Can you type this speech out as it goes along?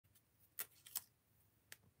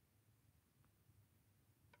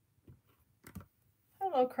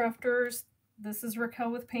Hello crafters, this is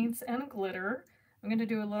Raquel with Paints and Glitter. I'm going to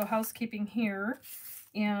do a little housekeeping here,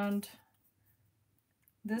 and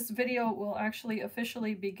this video will actually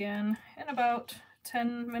officially begin in about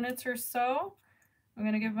 10 minutes or so. I'm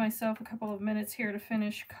going to give myself a couple of minutes here to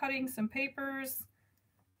finish cutting some papers.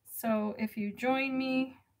 So if you join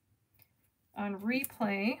me on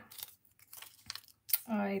replay,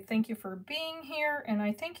 I thank you for being here, and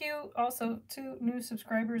I thank you also to new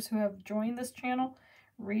subscribers who have joined this channel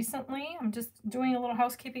recently. I'm just doing a little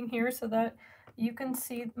housekeeping here so that you can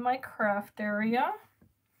see my craft area,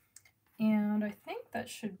 and I think that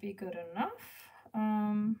should be good enough.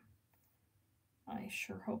 I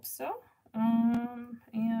sure hope so.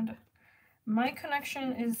 And my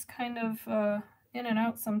connection is kind of in and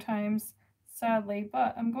out sometimes, sadly,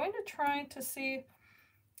 but I'm going to try to see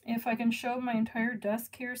if I can show my entire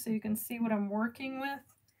desk here so you can see what I'm working with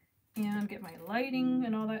and get my lighting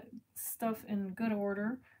and all that stuff in good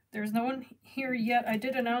order. There's no one here yet. I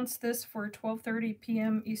did announce this for 12:30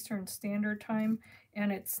 p.m. Eastern Standard Time,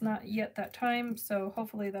 and it's not yet that time, so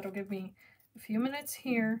hopefully that'll give me a few minutes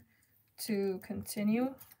here to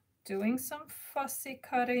continue doing some fussy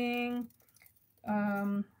cutting,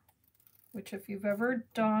 which if you've ever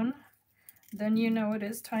done, then you know it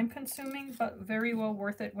is time consuming, but very well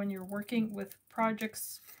worth it when you're working with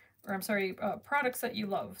products that you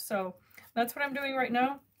love. So that's what I'm doing right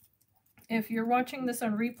now. If you're watching this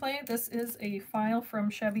on replay, this is a file from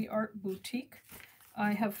Shabby Art Boutique.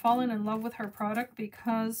 I have fallen in love with her product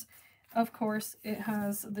because, of course, it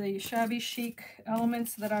has the shabby chic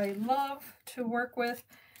elements that I love to work with,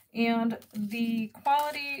 and the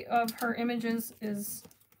quality of her images is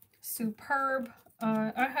superb.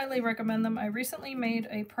 I highly recommend them. I recently made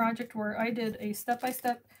a project where I did a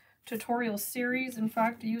step-by-step tutorial series, in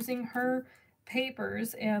fact, using her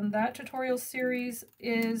papers, and that tutorial series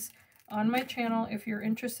is on my channel. If you're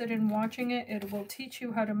interested in watching it, it will teach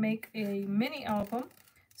you how to make a mini album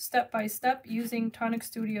step-by-step using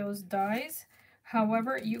TonicStudios dies.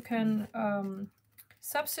 However, you can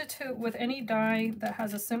substitute with any die that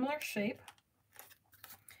has a similar shape.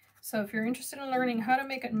 So if you're interested in learning how to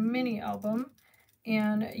make a mini album,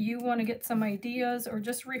 and you want to get some ideas or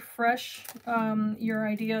just refresh your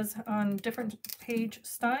ideas on different page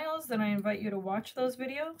styles, then I invite you to watch those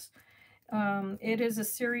videos. It is a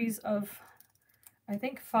series of, I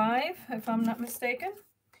think, 5, if I'm not mistaken.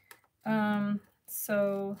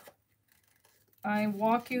 So I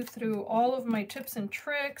walk you through all of my tips and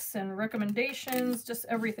tricks and recommendations, just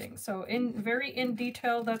everything. So very in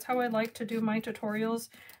detail, that's how I like to do my tutorials,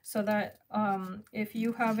 so that if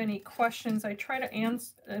you have any questions, I try to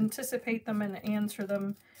anticipate them and answer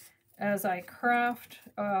them as I craft,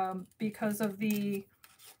 because of the,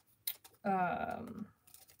 I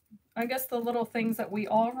guess, the little things that we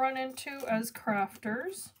all run into as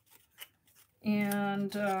crafters.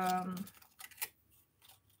 And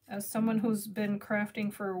as someone who's been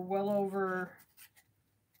crafting for well over,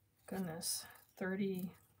 goodness, 30,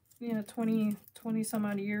 20 some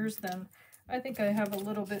odd years, then I think I have a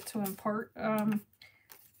little bit to impart, and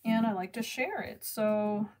I like to share it,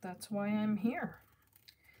 so that's why I'm here.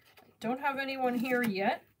 I don't have anyone here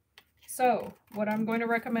yet, so what I'm going to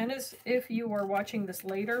recommend is, if you are watching this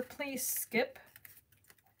later, please skip.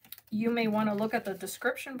 You may want to look at the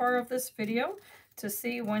description bar of this video to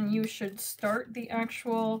see when you should start the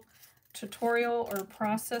actual tutorial or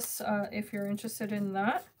process, if you're interested in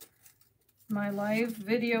that. My live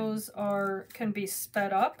videos can be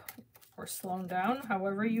sped up or slowed down.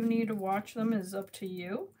 However you need to watch them is up to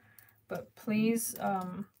you. But please,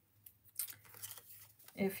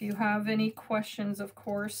 if you have any questions, of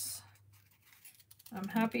course, I'm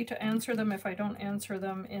happy to answer them if I don't answer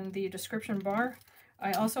them in the description bar.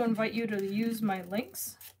 I also invite you to use my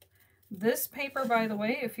links. This paper, by the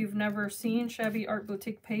way, if you've never seen Shabby Art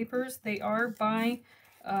Boutique papers, they are by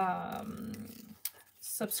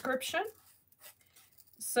subscription.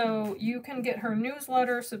 So you can get her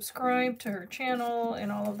newsletter, subscribe to her channel,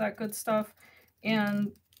 and all of that good stuff.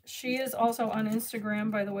 And she is also on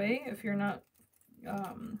Instagram, by the way, if you're not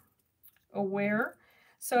aware.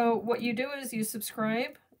 So what you do is you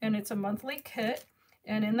subscribe, and it's a monthly kit.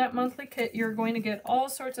 And in that monthly kit, you're going to get all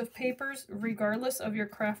sorts of papers, regardless of your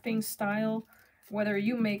crafting style, whether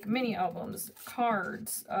you make mini albums,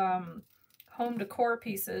 cards, home decor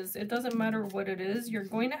pieces. It doesn't matter what it is. You're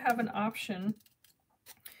going to have an option.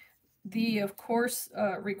 The, of course,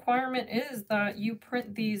 requirement is that you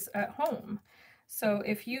print these at home. So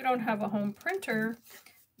if you don't have a home printer,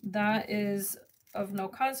 that is of no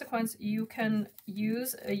consequence. You can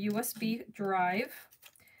use a USB drive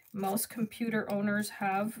Most computer owners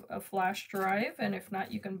have a flash drive, and if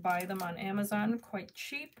not, you can buy them on Amazon quite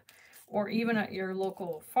cheap, or even at your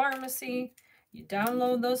local pharmacy. You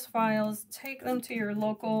download those files, take them to your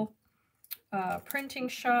local printing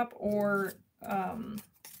shop, or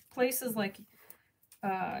places like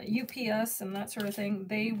UPS and that sort of thing.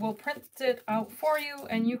 They will print it out for you,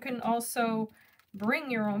 and you can also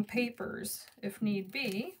bring your own papers if need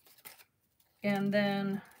be. And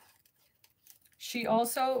then she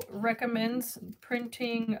also recommends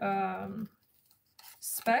printing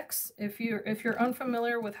specs. If you're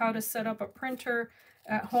unfamiliar with how to set up a printer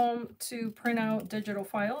at home to print out digital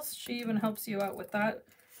files, she even helps you out with that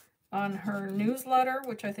on her newsletter,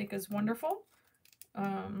 which I think is wonderful.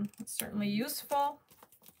 It's certainly useful.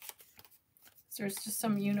 There's just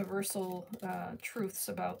some universal truths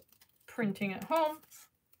about printing at home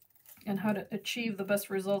and how to achieve the best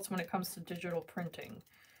results when it comes to digital printing.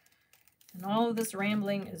 And all of this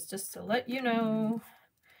rambling is just to let you know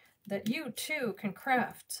that you too can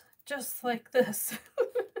craft just like this.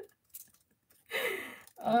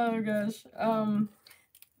 Oh gosh.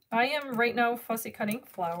 I am right now fussy cutting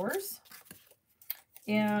flowers,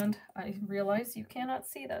 and I realize you cannot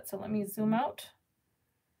see that, so let me zoom out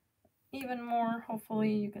even more.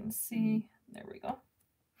 Hopefully you can see. There we go.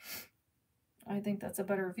 I think that's a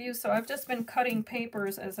better view. So I've just been cutting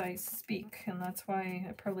papers as I speak, and that's why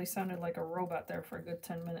I probably sounded like a robot there for a good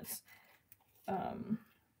 10 minutes. And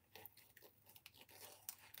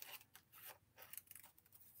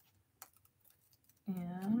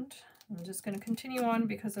I'm just going to continue on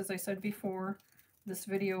because, as I said before, this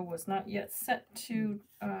video was not yet set to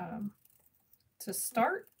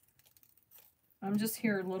start. I'm just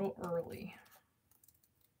here a little early.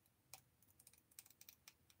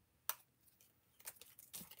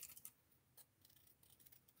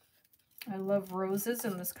 I love roses,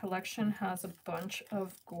 and this collection has a bunch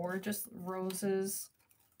of gorgeous roses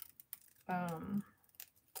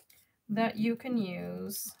that you can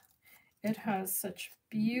use. It has such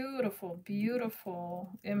beautiful,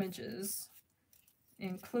 beautiful images,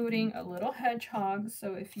 including a little hedgehog.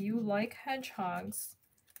 So if you like hedgehogs,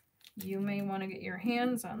 you may want to get your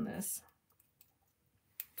hands on this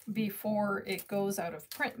before it goes out of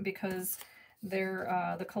print, because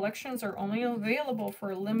the collections are only available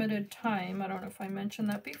for a limited time. I don't know if I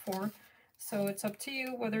mentioned that before. So it's up to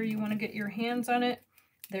you whether you want to get your hands on it.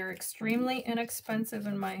 They're extremely inexpensive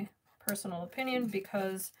in my personal opinion,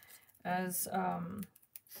 because as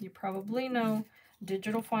you probably know,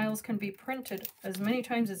 digital files can be printed as many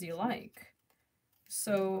times as you like.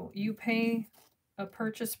 So you pay a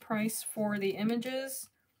purchase price for the images,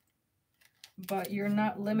 but you're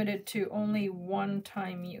not limited to only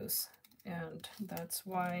one-time use. And that's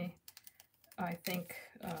why I think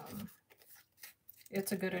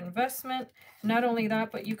it's a good investment. Not only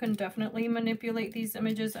that, but you can definitely manipulate these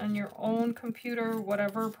images on your own computer,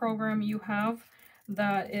 whatever program you have.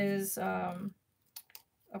 That is a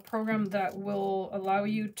program that will allow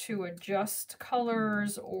you to adjust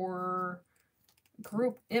colors or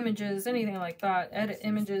group images, anything like that, edit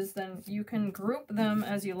images. Then you can group them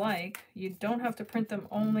as you like. You don't have to print them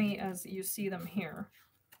only as you see them here.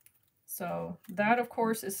 So that, of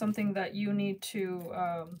course, is something that you need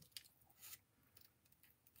to,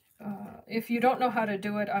 if you don't know how to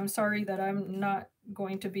do it, I'm sorry that I'm not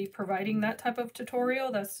going to be providing that type of tutorial.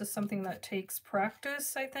 That's just something that takes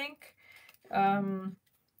practice, I think. And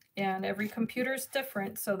every computer is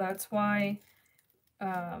different, so that's why,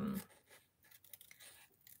 you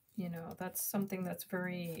know, that's something that's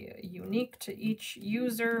very unique to each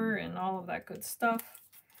user and all of that good stuff.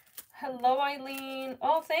 Hello, Eileen.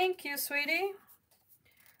 Oh, thank you, sweetie.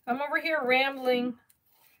 I'm over here rambling,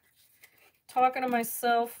 talking to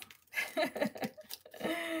myself.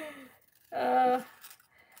 I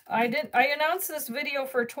announced this video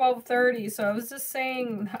for 12:30, so I was just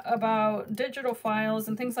saying about digital files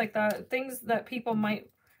and things like that, things that people might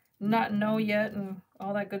not know yet and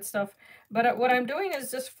all that good stuff. But what I'm doing is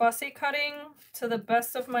just fussy cutting to the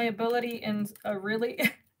best of my ability and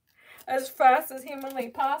really as fast as humanly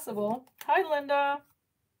possible. Hi, Linda.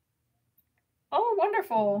 Oh,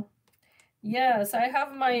 wonderful. Yes, I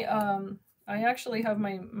have my I actually have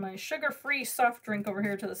my sugar-free soft drink over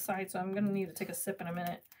here to the side, so I'm gonna need to take a sip in a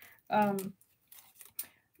minute.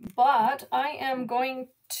 But I am going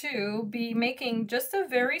to be making just a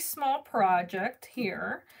very small project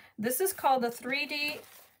here. This is called a 3D,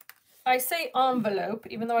 I say envelope,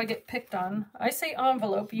 even though I get picked on. I say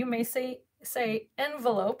envelope, you may say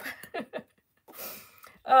envelope.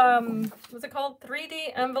 What's it called?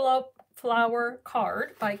 3D envelope flower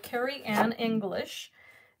card by KerryAnne English.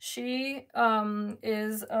 She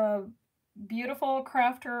is a beautiful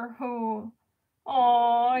crafter who,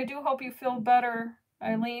 oh, I do hope you feel better,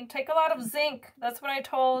 Eileen. Take a lot of zinc. That's what I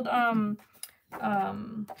told,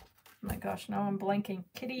 my gosh, now I'm blanking.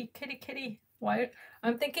 Kitty. Why?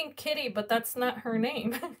 I'm thinking Kitty, but that's not her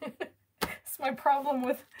name. It's my problem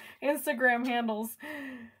with Instagram handles.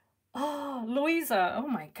 Oh, Louisa. Oh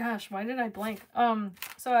my gosh, why did I blank?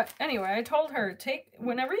 So anyway, I told her,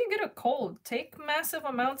 whenever you get a cold, take massive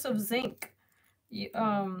amounts of zinc. You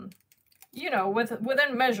know,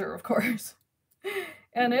 within measure, of course.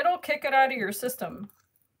 And it'll kick it out of your system.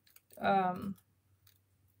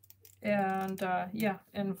 Yeah,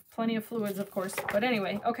 and plenty of fluids, of course. But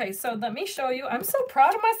anyway, okay, so let me show you. I'm so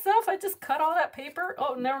proud of myself. I just cut all that paper.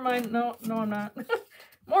 Oh, never mind. No, I'm not.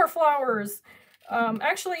 More flowers.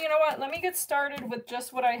 Actually, you know what? Let me get started with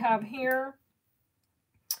just what I have here.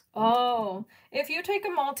 Oh, if you take a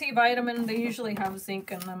multivitamin, they usually have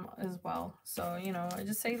zinc in them as well. So, you know, I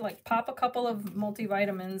just say, like, pop a couple of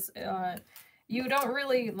multivitamins. You don't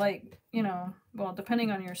really, like, you know, well,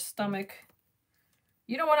 depending on your stomach,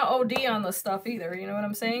 you don't want to OD on the stuff either, you know what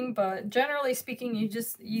I'm saying? But generally speaking,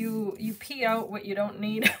 you pee out what you don't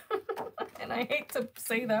need. And I hate to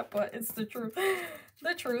say that, but it's the truth.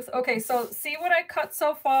 The truth. Okay, so see what I cut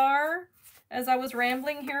so far? As I was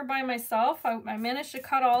rambling here by myself, I managed to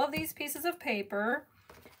cut all of these pieces of paper.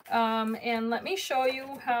 And let me show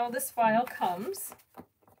you how this file comes.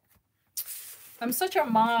 I'm such a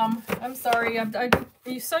mom. I'm sorry. I'm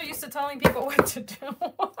so used to telling people what to do.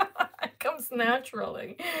 It comes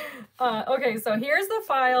naturally. Okay, so here's the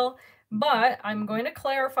file, but I'm going to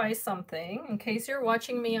clarify something in case you're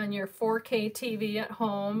watching me on your 4K TV at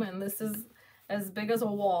home and this is as big as a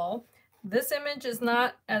wall. This image is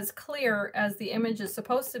not as clear as the image is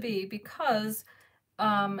supposed to be because,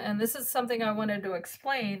 and this is something I wanted to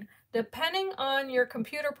explain, depending on your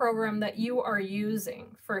computer program that you are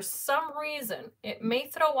using, for some reason, it may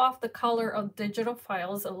throw off the color of digital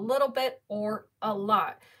files a little bit or a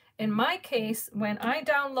lot. In my case, when I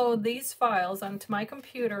download these files onto my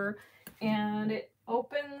computer and it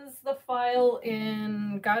opens the file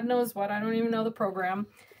in God knows what, I don't even know the program,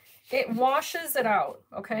 it washes it out,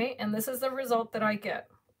 okay? And this is the result that I get.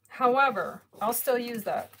 However, I'll still use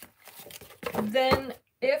that. Then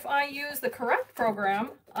if I use the correct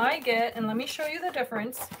program, I get, and let me show you the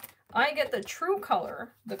difference, I get the true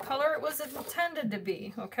color, the color it was intended to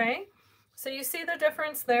be, okay? So you see the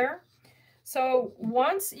difference there? So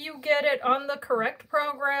once you get it on the correct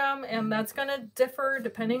program, and that's going to differ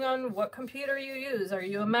depending on what computer you use. Are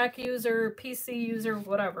you a Mac user, PC user,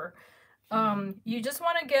 whatever? You just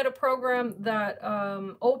want to get a program that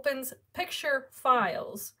opens picture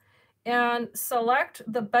files and select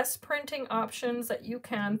the best printing options that you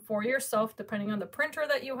can for yourself, depending on the printer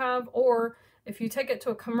that you have, or if you take it to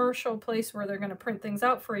a commercial place where they're going to print things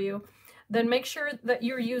out for you, then make sure that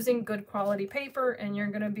you're using good quality paper and you're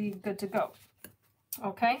going to be good to go.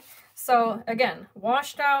 Okay, so again,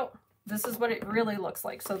 washed out, this is what it really looks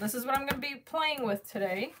like. So this is what I'm going to be playing with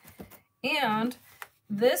today. And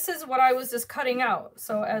this is what I was just cutting out.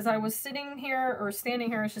 So as I was sitting here, or standing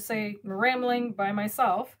here, I should say, rambling by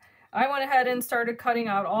myself, I went ahead and started cutting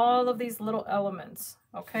out all of these little elements,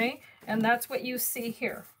 okay? And that's what you see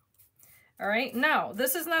here. All right, now,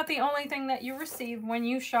 this is not the only thing that you receive when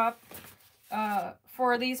you shop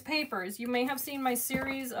for these papers. You may have seen my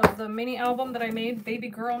series of the mini album that I made, Baby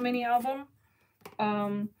Girl mini album.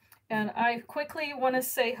 And I quickly want to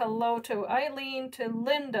say hello to Eileen, to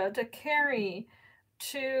Linda, to Kerry,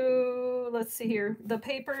 to, let's see here, the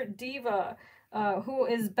Paper Diva, who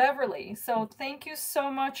is Beverly. So thank you so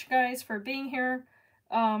much, guys, for being here.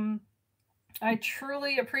 I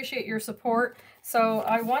truly appreciate your support. So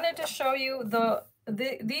I wanted to show you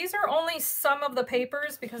these are only some of the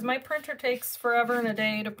papers because my printer takes forever and a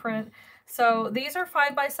day to print. So these are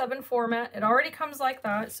 5x7 format. It already comes like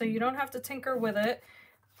that, so you don't have to tinker with it.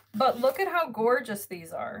 But look at how gorgeous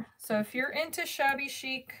these are. So if you're into shabby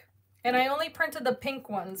chic, and I only printed the pink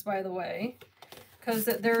ones, by the way, because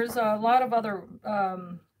there's a lot of other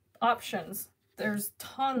options. There's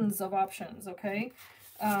tons of options, okay?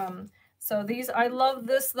 So these, I love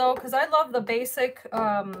this though, because I love the basic,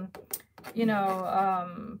 you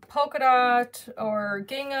know, polka dot or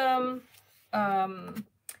gingham,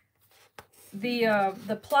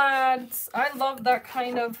 the plaids. I love that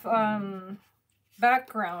kind of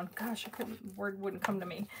background. Gosh, word wouldn't come to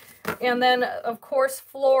me. And then of course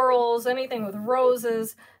florals, anything with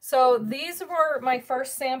roses. So these were my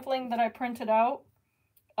first sampling that I printed out.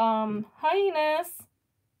 Hi Ines.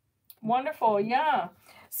 Wonderful, yeah.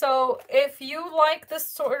 So if you like this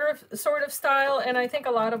sort of style, and I think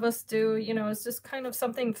a lot of us do, you know, it's just kind of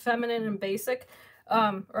something feminine and basic.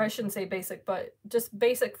 or I shouldn't say basic, but just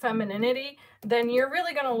basic femininity, then you're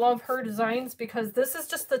really going to love her designs, because this is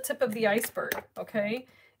just the tip of the iceberg, okay?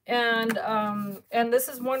 And this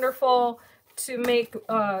is wonderful to make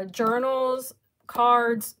journals,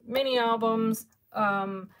 cards, mini albums,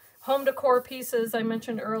 home decor pieces I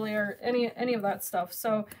mentioned earlier, any of that stuff.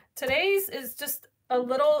 So today's is just a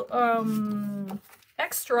little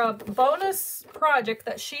extra bonus project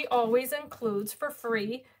that she always includes for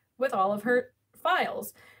free with all of her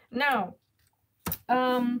files. Now,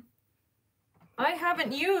 I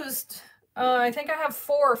haven't used, I think I have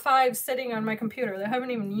 4 or 5 sitting on my computer that I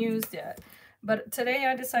haven't even used yet. But today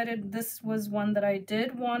I decided this was one that I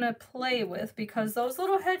did want to play with, because those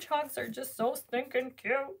little hedgehogs are just so stinking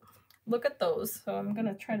cute. Look at those. So I'm going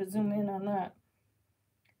to try to zoom in on that.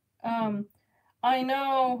 I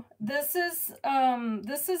know this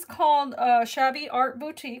is called Shabby Art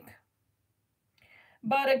Boutique.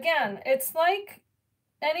 But again, it's like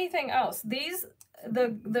anything else.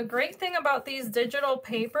 The great thing about these digital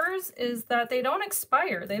papers is that they don't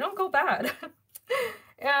expire. They don't go bad.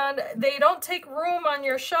 And they don't take room on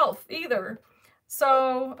your shelf either.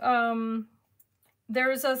 So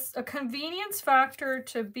there's a convenience factor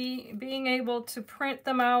to being able to print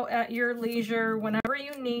them out at your leisure whenever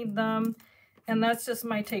you need them. And that's just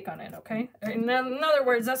my take on it, okay? In other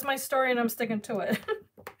words, that's my story and I'm sticking to it.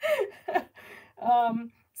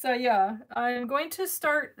 So yeah, I'm going to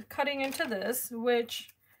start cutting into this, which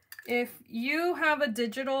if you have a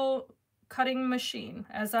digital cutting machine,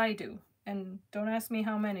 as I do, and don't ask me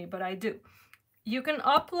how many, but I do, you can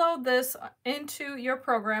upload this into your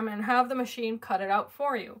program and have the machine cut it out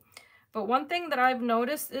for you. But one thing that I've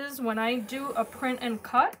noticed is when I do a print and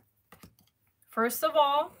cut, first of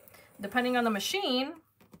all, depending on the machine,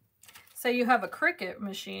 say you have a Cricut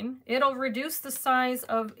machine, it'll reduce the size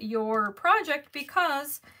of your project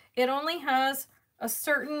because it only has a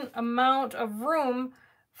certain amount of room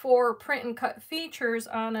for print and cut features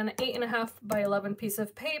on an 8.5 by 11 piece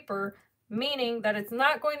of paper, meaning that it's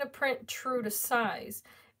not going to print true to size.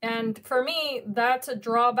 And for me, that's a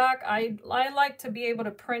drawback. I like to be able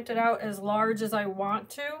to print it out as large as I want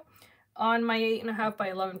to on my 8.5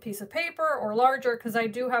 by 11 piece of paper, or larger, because I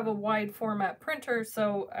do have a wide format printer,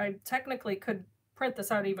 so I technically could print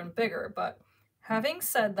this out even bigger. But having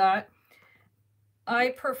said that, I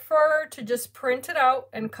prefer to just print it out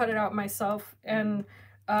and cut it out myself. And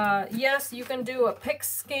yes, you can do a pick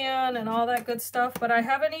scan and all that good stuff, but I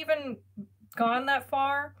haven't even gone that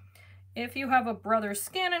far. If you have a brother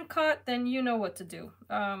scan and cut, then you know what to do.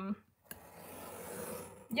 Y'all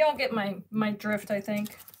get my drift, I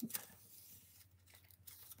think.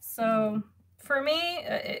 So for me,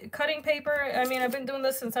 cutting paper, I mean, I've been doing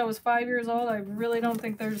this since I was 5 years old. I really don't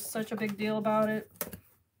think there's such a big deal about it.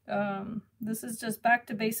 This is just back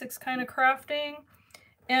to basics kind of crafting.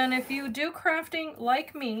 And if you do crafting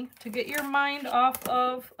like me, to get your mind off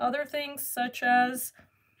of other things such as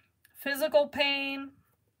physical pain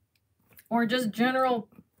or just general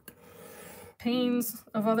pains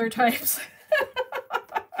of other types,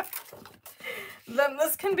 then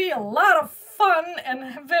this can be a lot of fun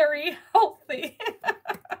and very healthy.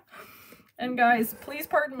 And guys, please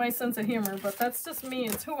pardon my sense of humor, but that's just me.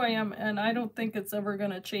 It's who I am, and I don't think it's ever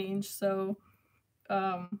going to change. So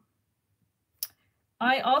I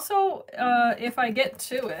also, if I get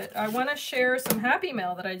to it, I want to share some Happy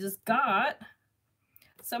Mail that I just got.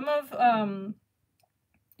 Some of,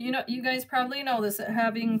 you guys probably know this, that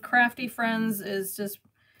having crafty friends is just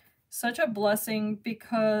such a blessing,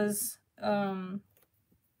 because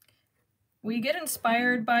we get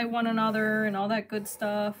inspired by one another and all that good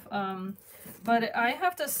stuff. But I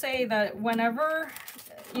have to say that whenever,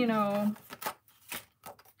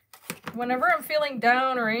 whenever I'm feeling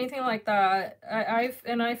down or anything like that,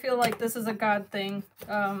 I feel like this is a God thing.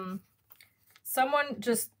 Someone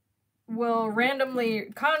just will randomly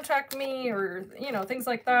contact me, or, things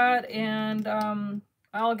like that. And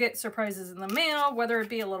I'll get surprises in the mail, whether it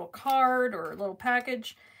be a little card or a little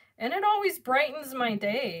package. And it always brightens my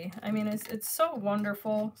day. I mean, it's so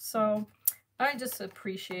wonderful. So I just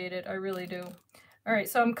appreciate it. I really do. All right,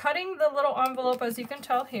 so I'm cutting the little envelope, as you can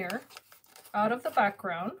tell here, out of the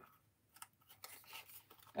background.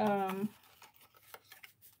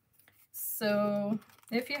 So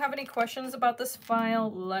if you have any questions about this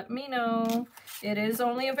file, let me know. It is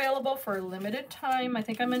only available for a limited time. I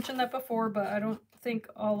think I mentioned that before, but I don't think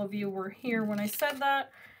all of you were here when I said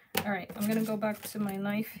that. All right, I'm going to go back to my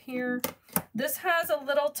knife here. This has a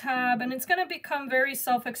little tab, and it's going to become very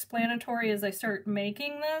self-explanatory as I start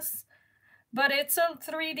making this, but it's a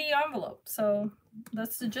 3D envelope, so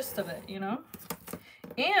that's the gist of it,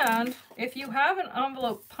 And if you have an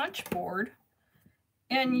envelope punch board,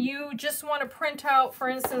 and you just want to print out, for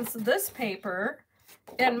instance, this paper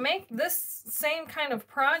and make this same kind of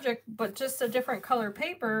project, but just a different color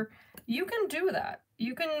paper, you can do that.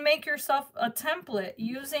 You can make yourself a template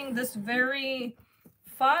using this very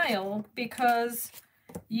file, because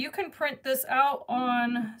you can print this out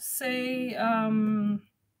on, say,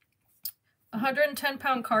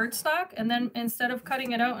 110-pound cardstock, and then instead of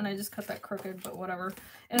cutting it out, and I just cut that crooked, but whatever.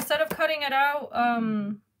 Instead of cutting it out,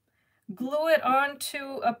 glue it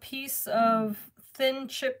onto a piece of thin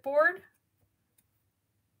chipboard.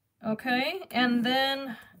 Okay, and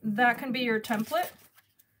then that can be your template.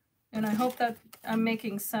 And I hope that I'm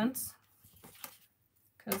making sense,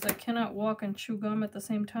 because I cannot walk and chew gum at the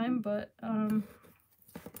same time, but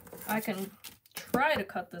I can try to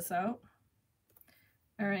cut this out.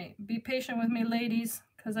 All right, be patient with me, ladies,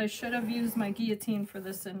 because I should have used my guillotine for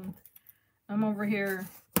this, and I'm over here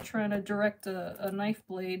trying to direct a knife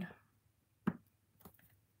blade.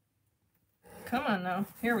 Come on now,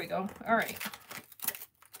 here we go. All right.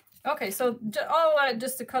 Okay, so all that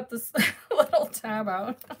just to cut this little tab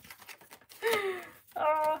out.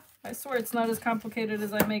 I swear it's not as complicated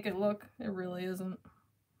as I make it look. It really isn't.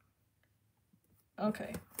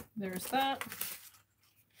 Okay, there's that.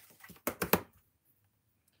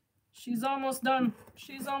 She's almost done.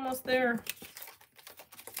 She's almost there.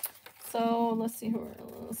 So let's see who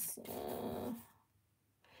else.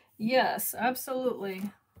 Yes,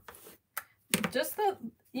 absolutely. Just the,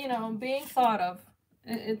 you know, being thought of.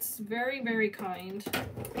 It's very, very kind.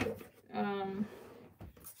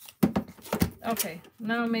 Okay,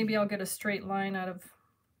 now maybe I'll get a straight line out of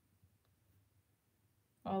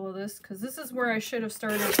all of this, because this is where I should have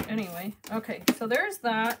started anyway. Okay, so there's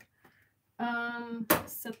that.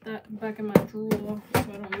 Set that back in my drawer so I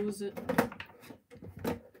don't lose it.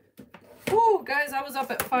 Whew, guys, I was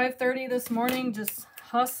up at 5:30 this morning just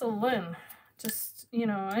hustling. Just, you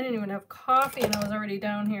know, I didn't even have coffee and I was already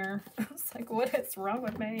down here. I was like, what is wrong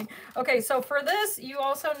with me? Okay, so for this, you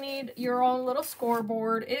also need your own little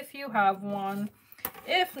scoreboard if you have one.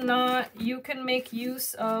 If not, you can make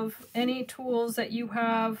use of any tools that you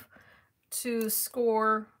have to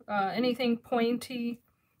score, anything pointy.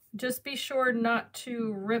 Just be sure not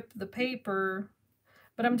to rip the paper.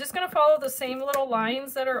 But I'm just going to follow the same little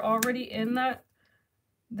lines that are already in that.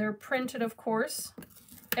 They're printed, of course.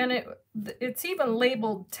 And it's even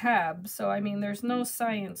labeled tab, so I mean, there's no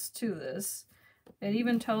science to this. It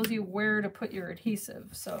even tells you where to put your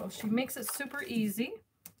adhesive. So she makes it super easy.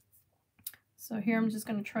 So here I'm just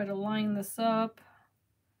going to try to line this up.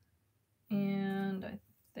 And I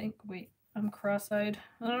think, wait, I'm cross-eyed.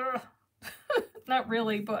 Not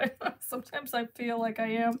really, but sometimes I feel like I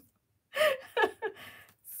am.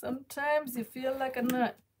 Sometimes you feel like a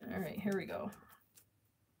nut. All right, here we go.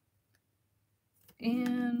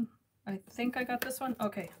 And I think I got this one.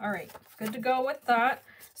 Okay, all right, good to go with that.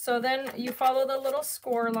 So then you follow the little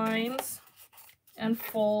score lines and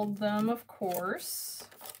fold them, of course.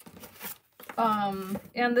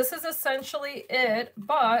 And this is essentially it,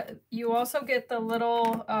 but you also get the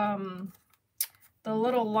little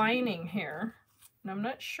lining here. And I'm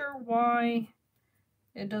not sure why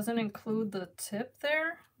it doesn't include the tip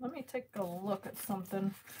there. Let me take a look at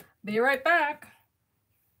something. Be right back.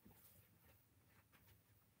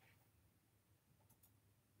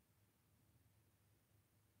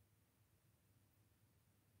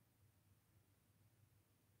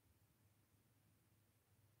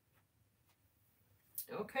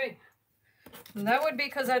 Okay, and that would be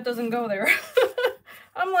because that doesn't go there.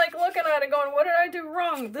 I'm like looking at it going, what did I do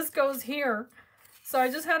wrong? This goes here. So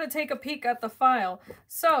I just had to take a peek at the file.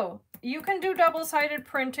 So you can do double-sided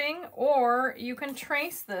printing, or you can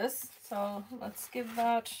trace this. So let's give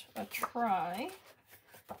that a try.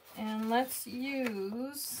 And let's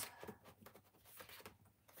use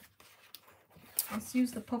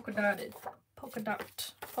the polka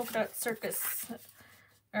dot circus.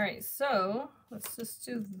 All right, so let's just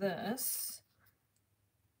do this.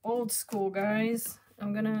 Old school, guys.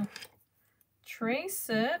 I'm gonna trace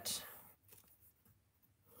it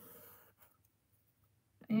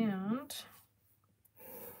and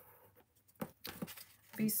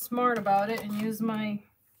be smart about it and use my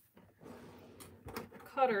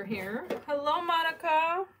cutter here. Hello,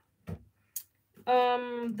 Monica.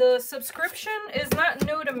 The subscription is not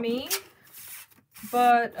new to me,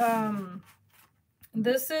 but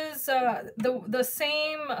this is the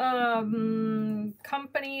same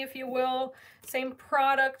company, if you will, same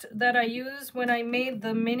product that I used when I made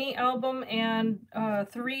the mini album and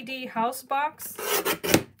 3D house box.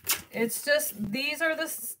 It's just, these are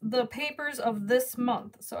the papers of this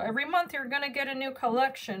month. So every month you're going to get a new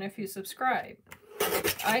collection if you subscribe.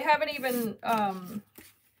 I haven't even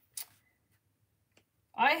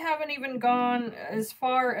I haven't even gone as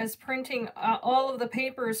far as printing all of the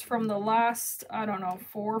papers from the last, I don't know,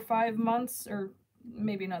 4 or 5 months, or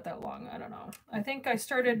maybe not that long. I don't know. I think I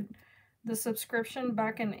started the subscription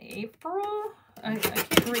back in April. I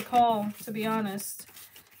can't recall, to be honest.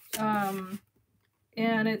 And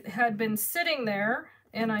it had been sitting there,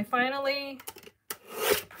 and I finally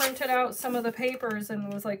printed out some of the papers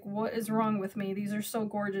and was like, what is wrong with me? These are so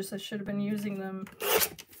gorgeous. I should have been using them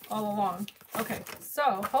all along. Okay,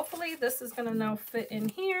 so hopefully this is gonna now fit in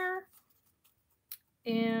here.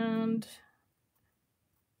 And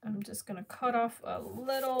I'm just gonna cut off a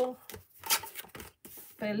little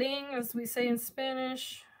pelín, as we say in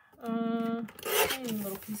Spanish. Tiny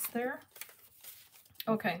little piece there.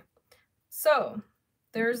 Okay, so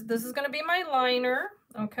this is gonna be my liner,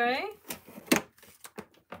 okay?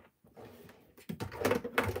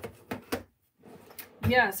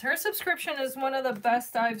 Yes, her subscription is one of the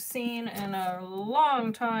best I've seen in a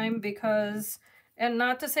long time because, and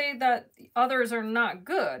not to say that others are not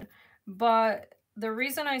good, but the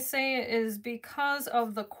reason I say it is because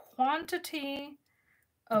of the quantity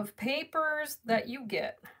of papers that you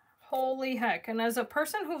get. Holy heck. And as a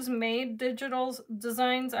person who's made digital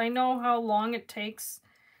designs, I know how long it takes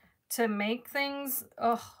to make things.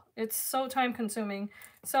 Oh, it's so time consuming.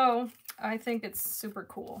 So I think it's super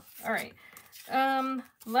cool. All right.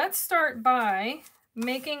 Let's start by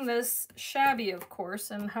making this shabby, of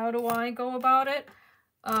course. And how do I go about it?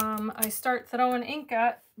 I start throwing ink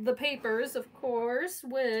at the papers, of course,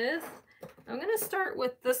 with, I'm going to start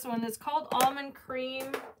with this one. It's called Almond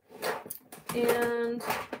Cream. And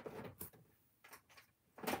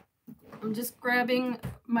I'm just grabbing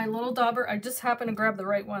my little dauber. I just happen to grab the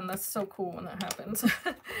right one. That's so cool when that happens.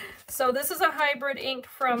 So this is a hybrid ink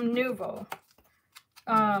from Nuvo.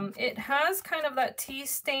 It has kind of that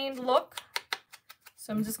tea-stained look.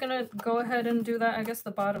 So I'm just going to go ahead and do that. I guess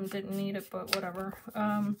the bottom didn't need it, but whatever.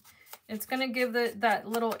 It's going to give that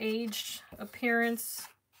little aged appearance.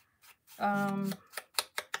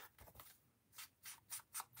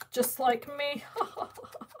 Just like me.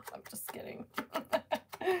 I'm just kidding.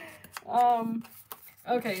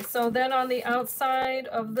 Okay, so then on the outside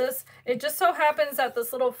of this, it just so happens that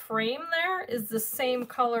this little frame there is the same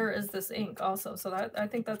color as this ink also. So that, I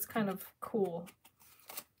think that's kind of cool.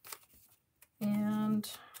 And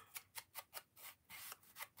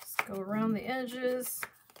just go around the edges.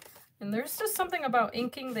 And there's just something about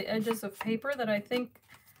inking the edges of paper that I think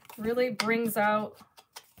really brings out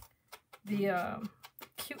the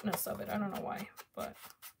cuteness of it. I don't know why, but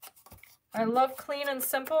I love clean and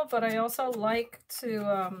simple, but I also like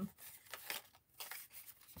to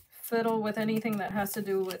fiddle with anything that has to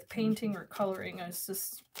do with painting or coloring. It's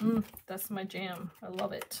just, that's my jam. I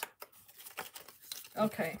love it.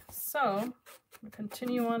 Okay, so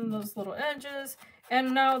continue on those little edges.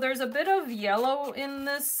 And now there's a bit of yellow in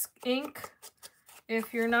this ink.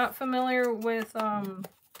 If you're not familiar with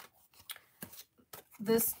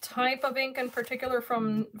this type of ink in particular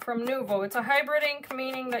from Nuvo, it's a hybrid ink,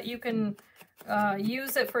 meaning that you can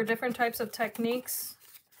use it for different types of techniques,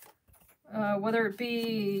 whether it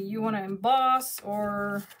be you want to emboss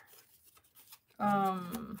or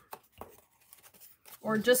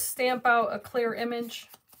just stamp out a clear image.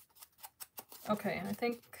 Okay, I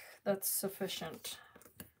think that's sufficient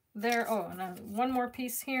there. Oh, and one more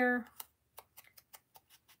piece here.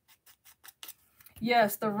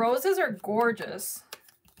 Yes, the roses are gorgeous.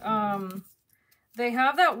 They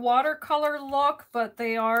have that watercolor look, but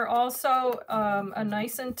they are also a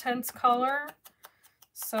nice intense color.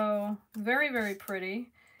 So very, very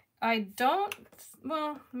pretty. I don't,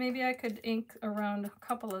 well, maybe I could ink around a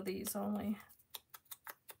couple of these only.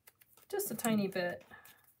 Just a tiny bit.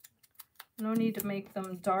 No need to make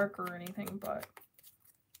them dark or anything, but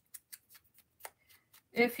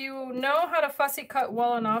if you know how to fussy cut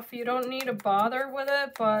well enough, you don't need to bother with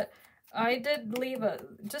it, but I did leave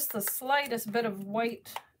just the slightest bit of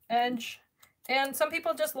white edge. And some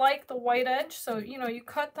people just like the white edge, so, you know, you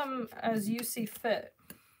cut them as you see fit.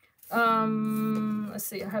 Let's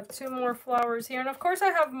see, I have 2 more flowers here. And of course I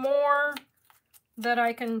have more that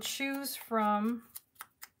I can choose from.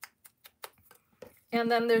 And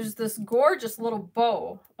then there's this gorgeous little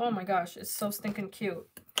bow. Oh my gosh, it's so stinking cute.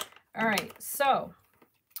 All right, so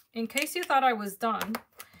in case you thought I was done,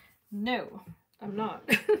 no, I'm not.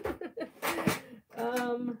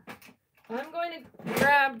 I'm going to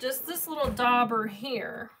grab just this little dauber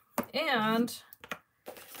here, and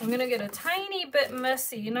I'm going to get a tiny bit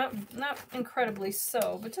messy, not incredibly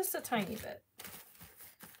so, but just a tiny bit.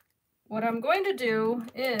 What I'm going to do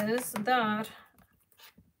is that,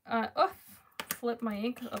 flip my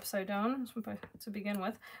ink upside down to begin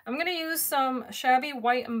with. I'm going to use some Shabby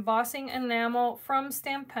White Embossing Enamel from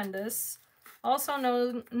Stampendous, also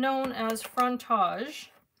known as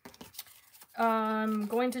Frontage. I'm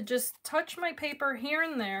going to just touch my paper here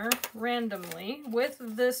and there randomly with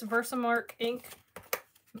this Versamark ink.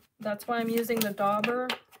 That's why I'm using the dauber.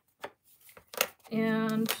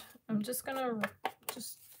 And I'm just going to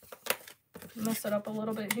just mess it up a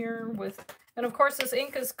little bit here with, and of course this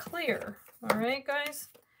ink is clear. All right, guys?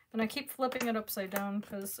 And I keep flipping it upside down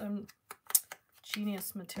because I'm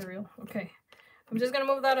genius material. Okay. I'm just going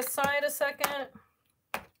to move that aside a second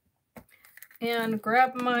and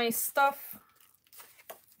grab my stuff,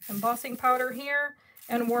 embossing powder here,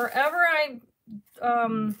 and wherever I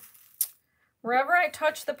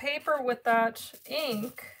touch the paper with that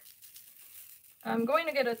ink, I'm going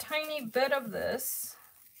to get a tiny bit of this,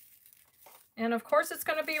 and of course it's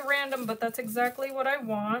going to be random, but that's exactly what I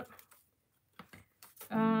want.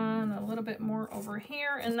 And a little bit more over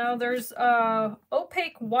here, and now there's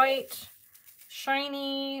opaque white,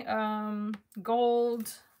 shiny,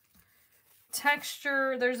 gold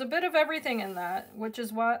texture. There's a bit of everything in that, which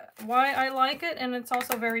is why I like it, and it's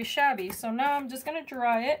also very shabby. So now I'm just going to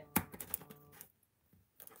dry it.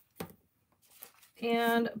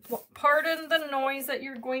 And pardon the noise that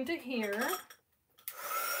you're going to hear.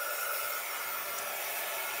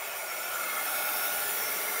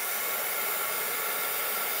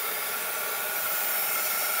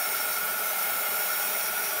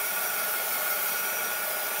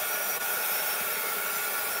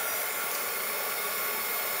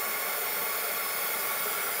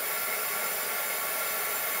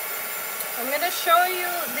 I'm going to show you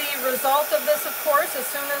the result of this, of course, as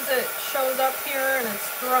soon as it shows up here and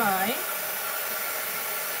it's dry.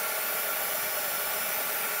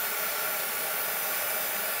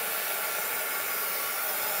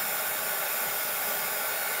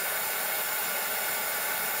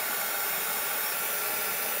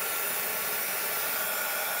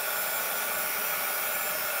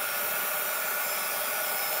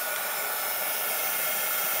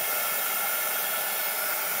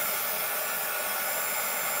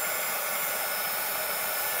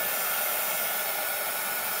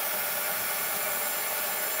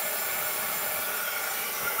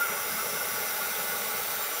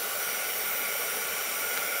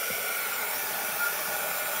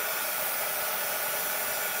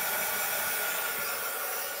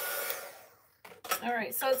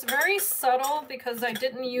 Alright, so it's very subtle because I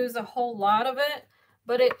didn't use a whole lot of it,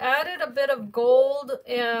 but it added a bit of gold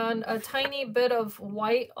and a tiny bit of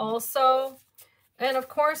white also. And of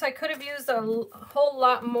course I could have used a whole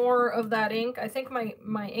lot more of that ink. I think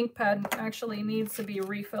my ink pad actually needs to be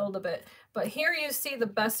refilled a bit. But here you see the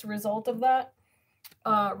best result of that,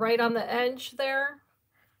 right on the edge there.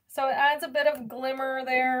 So it adds a bit of glimmer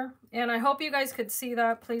there, and I hope you guys could see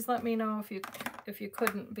that. Please let me know if you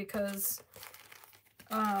couldn't, because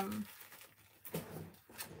I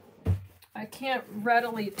can't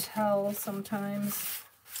readily tell sometimes.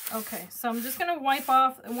 Okay, so I'm just going to wipe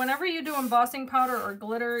off. Whenever you do embossing powder or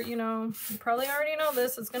glitter, you know, you probably already know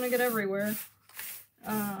this, it's going to get everywhere.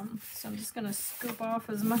 So I'm just going to scoop off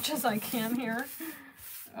as much as I can here.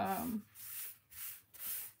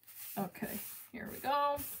 Okay, here we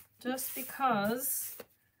go. Just because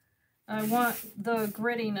I want the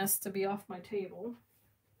grittiness to be off my table.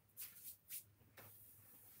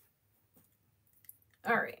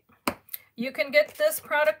 All right. You can get this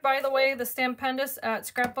product, by the way, the Stampendous, at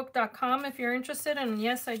scrapbook.com if you're interested. And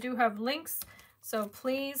yes, I do have links. So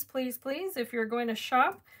please, please, please, if you're going to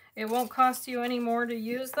shop, it won't cost you any more to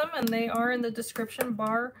use them. And they are in the description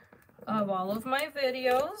bar of all of my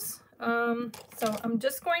videos. So I'm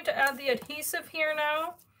just going to add the adhesive here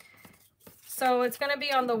now. So it's going to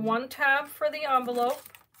be on the one tab for the envelope.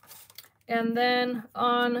 And then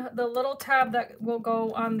on the little tab that will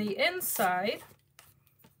go on the inside.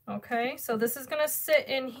 Okay, so this is going to sit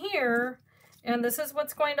in here, and this is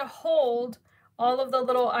what's going to hold all of the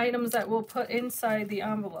little items that we'll put inside the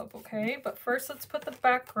envelope, okay? But first, let's put the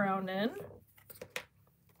background in.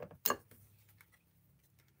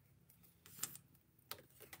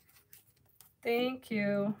 Thank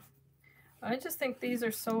you. I just think these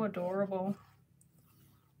are so adorable.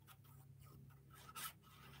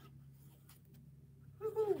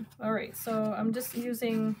 All right, so I'm just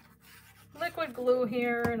using liquid glue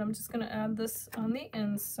here, and I'm just going to add this on the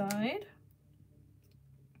inside.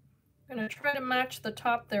 I'm going to try to match the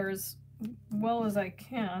top there as well as I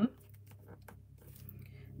can,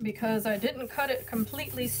 because I didn't cut it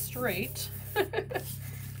completely straight.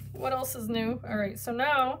 What else is new? All right, so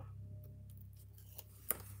now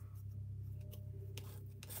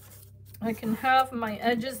I can have my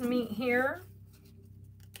edges meet here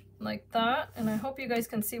like that, and I hope you guys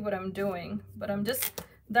can see what I'm doing, but I'm just,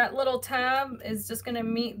 that little tab is just going to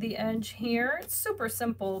meet the edge here. It's super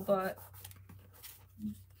simple, but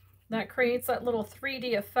that creates that little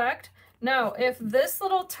 3D effect. Now, if this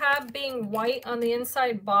little tab being white on the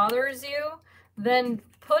inside bothers you, then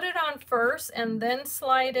put it on first and then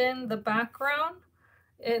slide in the background.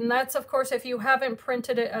 And that's, of course, if you haven't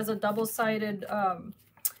printed it as a double-sided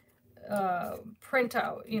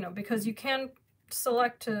printout, you know, because you can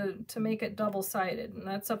select to make it double-sided, and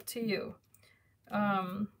that's up to you.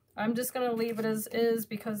 I'm just going to leave it as is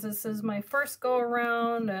because this is my first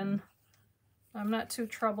go-around, and I'm not too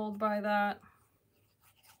troubled by that.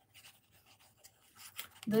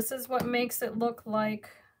 This is what makes it look like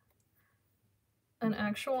an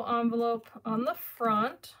actual envelope on the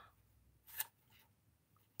front,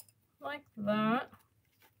 like that.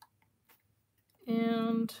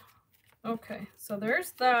 And okay, so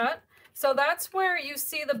there's that. So that's where you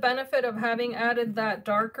see the benefit of having added that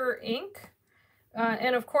darker ink.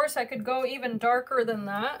 And of course I could go even darker than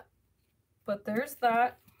that, but there's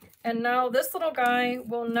that. And now this little guy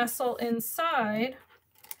will nestle inside,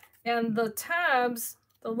 and the tabs,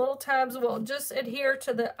 the little tabs will just adhere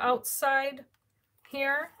to the outside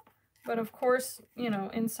here, but of course, you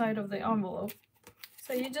know, inside of the envelope.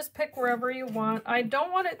 So you just pick wherever you want. I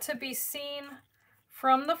don't want it to be seen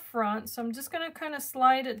from the front, so I'm just going to kind of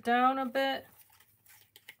slide it down a bit.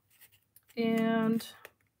 And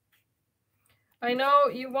I know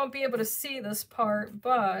you won't be able to see this part,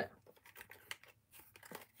 but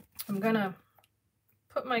I'm going to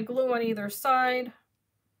put my glue on either side.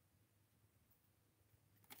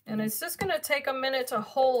 And it's just going to take a minute to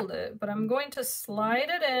hold it, but I'm going to slide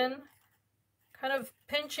it in, kind of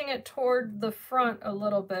pinching it toward the front a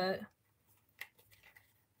little bit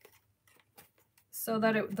so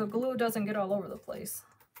that the glue doesn't get all over the place.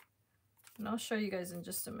 And I'll show you guys in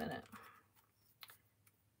just a minute.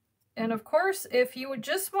 And of course, if you would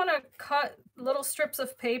just want to cut little strips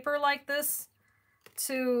of paper like this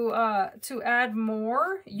to add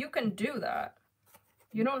more, you can do that.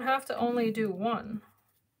 You don't have to only do one.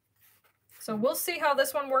 So we'll see how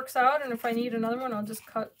this one works out, and if I need another one, I'll just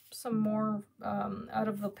cut some more out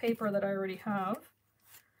of the paper that I already have.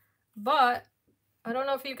 But I don't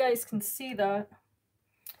know if you guys can see that.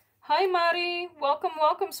 Hi, Mari. Welcome,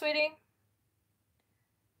 welcome, sweetie.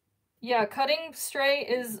 Yeah, cutting straight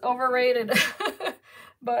is overrated.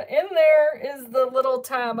 But in there is the little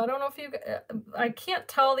tab. I don't know if you... I can't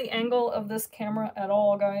tell the angle of this camera at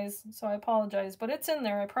all, guys, so I apologize. But it's in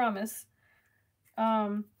there, I promise.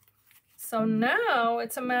 So now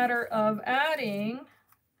it's a matter of adding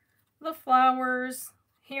the flowers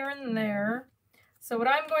here and there. So what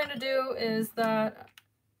I'm going to do is that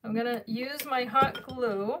I'm going to use my hot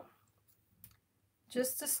glue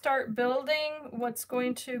just to start building what's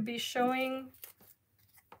going to be showing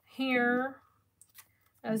here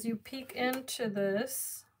as you peek into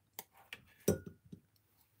this.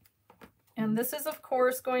 And this is, of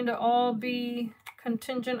course, going to all be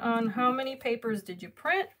contingent on how many papers did you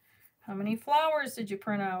print, how many flowers did you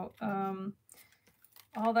print out,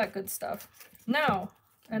 all that good stuff. Now,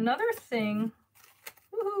 another thing,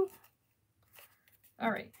 woohoo!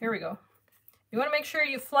 All right, here we go. You want to make sure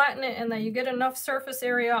you flatten it and that you get enough surface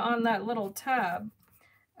area on that little tab.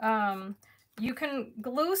 You can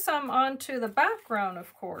glue some onto the background,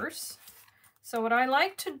 of course. So what I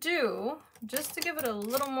like to do, just to give it a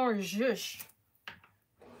little more zhuzh,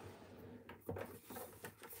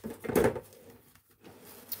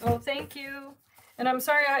 oh, thank you. And I'm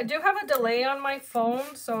sorry, I do have a delay on my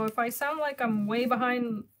phone, so if I sound like I'm way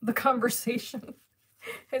behind the conversation,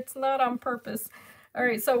 it's not on purpose. All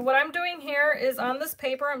right, so what I'm doing here is on this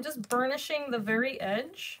paper, I'm just burnishing the very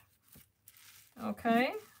edge.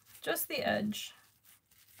 Okay, just the edge.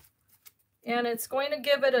 And it's going to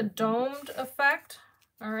give it a domed effect,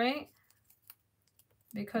 all right?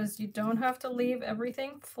 Because you don't have to leave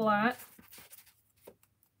everything flat.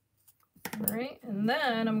 All right, and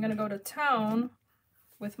then I'm gonna go to town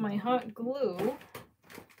with my hot glue.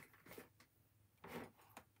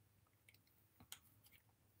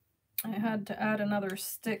 I had to add another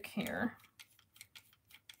stick here,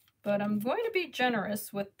 but I'm going to be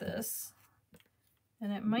generous with this,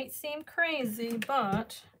 and it might seem crazy,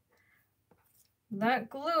 but that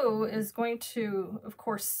glue is going to, of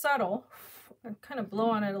course, settle. I kind of blow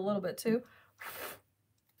on it a little bit too.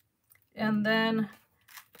 And then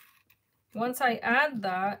once I add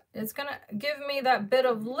that, it's going to give me that bit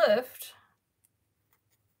of lift,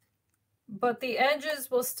 but the edges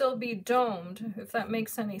will still be domed, if that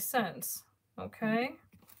makes any sense. Okay?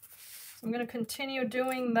 I'm going to continue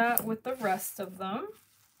doing that with the rest of them.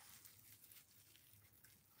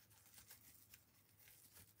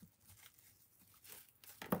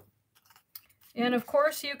 And of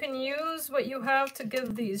course you can use what you have to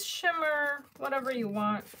give these shimmer, whatever you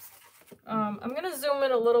want. I'm going to zoom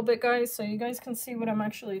in a little bit, guys, so you guys can see what I'm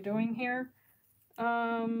actually doing here.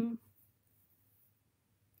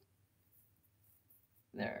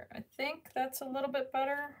 There, I think that's a little bit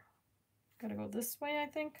better. Gotta go this way, I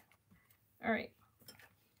think. All right.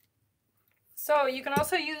 So you can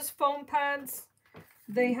also use foam pads.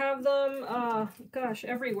 They have them, gosh,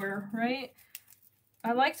 everywhere, right?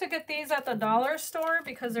 I like to get these at the dollar store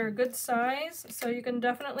because they're a good size. So you can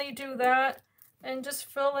definitely do that and just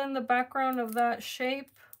fill in the background of that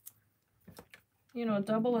shape. You know,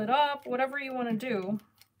 double it up, whatever you want to do.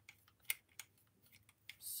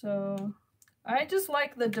 So I just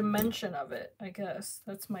like the dimension of it, I guess.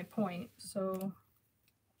 That's my point. So,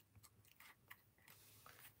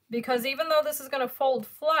 because even though this is going to fold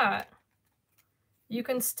flat, you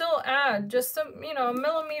can still add just some, you know, a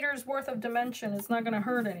millimeter's worth of dimension. It's not going to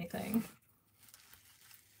hurt anything.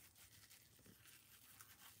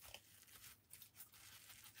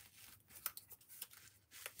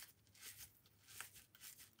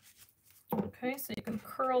 Okay, so you can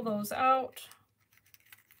curl those out.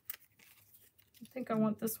 I think I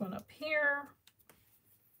want this one up here.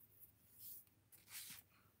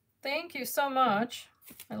 Thank you so much.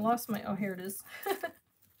 I lost my, oh, here it is.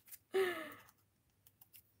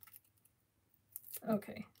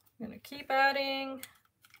 Okay, I'm gonna keep adding.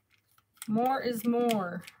 More is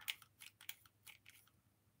more.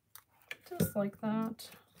 Just like that.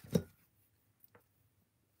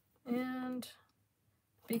 And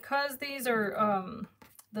because these are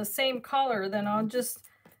the same color, then I'll just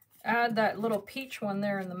add that little peach one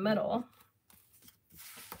there in the middle.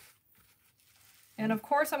 And of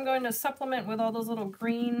course I'm going to supplement with all those little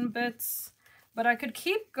green bits, but I could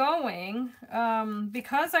keep going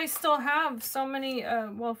because I still have so many,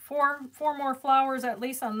 well, four more flowers at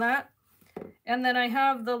least on that. And then I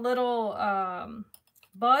have the little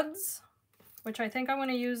buds, which I think I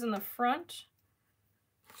want to use in the front.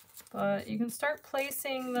 But you can start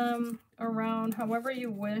placing them around however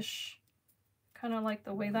you wish. Kind of like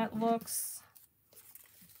the way that looks.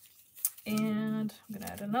 And I'm going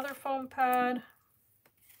to add another foam pad.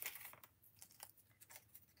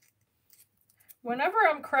 Whenever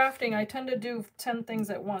I'm crafting, I tend to do 10 things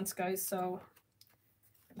at once, guys, so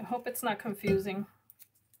I hope it's not confusing.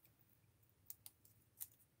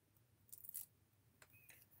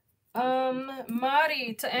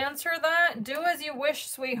 Mari, to answer that, do as you wish,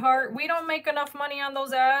 sweetheart. We don't make enough money on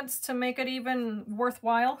those ads to make it even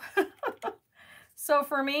worthwhile. So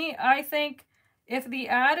for me, I think if the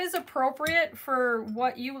ad is appropriate for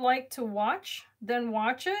what you like to watch, then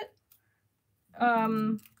watch it.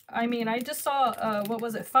 I mean, I just saw, what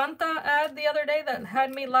was it, Fanta ad the other day that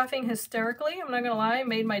had me laughing hysterically. I'm not gonna lie, it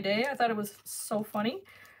made my day. I thought it was so funny.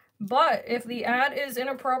 But if the ad is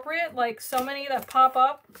inappropriate, like so many that pop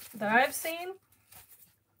up that I've seen,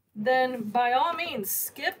 then by all means,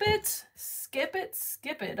 skip it, skip it,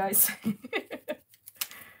 skip it, I say.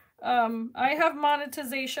 I have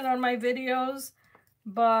monetization on my videos,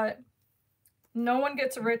 but no one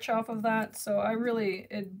gets rich off of that, so I really,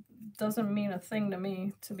 it doesn't mean a thing to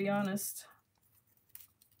me, to be honest.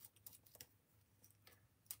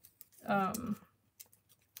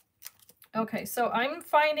 Okay, so I'm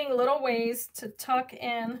finding little ways to tuck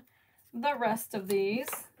in the rest of these.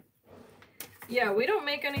 Yeah, we don't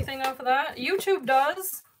make anything off of that. YouTube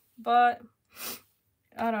does, but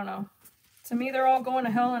I don't know. To me, they're all going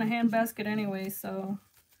to hell in a handbasket anyway, so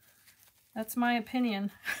that's my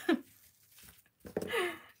opinion.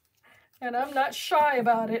 And I'm not shy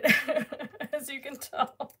about it, as you can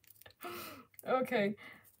tell. Okay,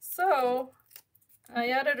 so I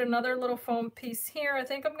added another little foam piece here. I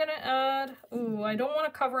think I'm going to add... Ooh, I don't want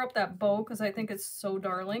to cover up that bow because I think it's so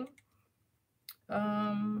darling. No.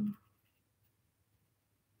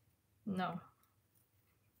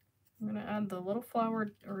 I'm going to add the little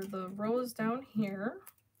flower or the rose down here,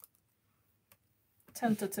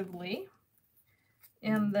 tentatively.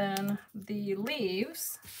 And then the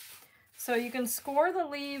leaves. So you can score the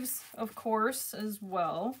leaves, of course, as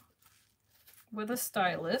well with a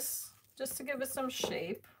stylus, just to give it some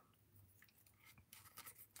shape.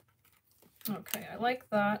 Okay, I like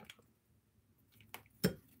that.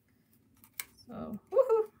 So,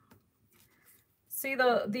 woohoo! See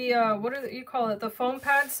the what do you call it? The foam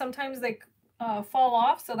pads, sometimes they fall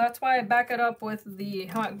off, so that's why I back it up with the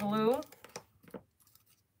hot glue.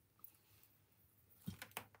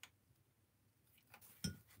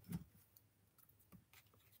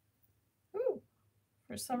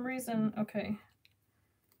 For some reason, okay.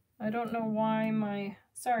 I don't know why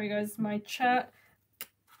sorry guys, my chat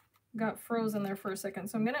got frozen there for a second.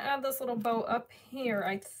 So I'm gonna add this little bow up here,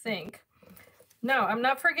 I think. Now, I'm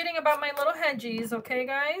not forgetting about my little hedgies, okay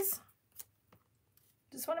guys?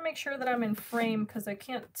 Just want to make sure that I'm in frame because I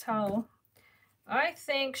can't tell. I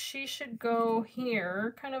think she should go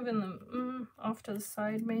here, kind of in the, off to the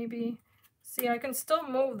side maybe. See, I can still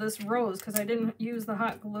move this rose because I didn't use the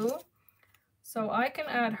hot glue. So I can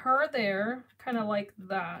add her there, kind of like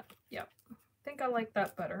that. Yep, I think I like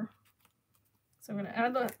that better. So I'm going to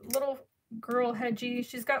add the little girl hedgie.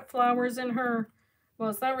 She's got flowers in her,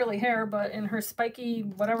 well, it's not really hair, but in her spiky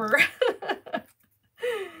whatever.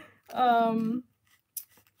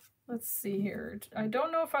 Let's see here. I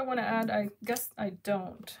don't know if I want to add, I guess I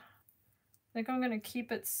don't. I think I'm going to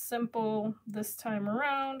keep it simple this time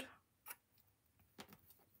around.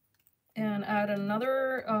 And add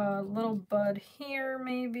another little bud here,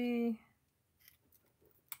 maybe.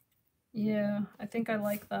 Yeah, I think I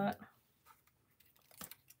like that.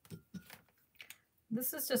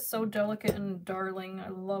 This is just so delicate and darling. I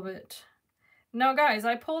love it. Now, guys,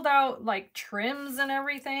 I pulled out like trims and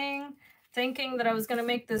everything, thinking that I was going to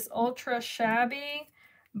make this ultra shabby,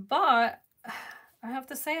 but I have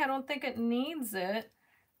to say I don't think it needs it.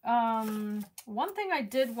 One thing I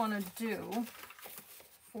did want to do,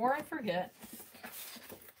 before I forget,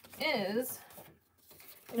 is,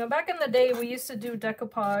 you know, back in the day we used to do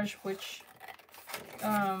decoupage, which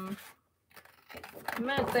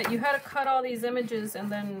meant that you had to cut all these images and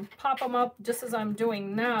then pop them up just as I'm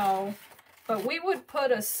doing now. But we would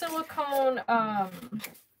put a silicone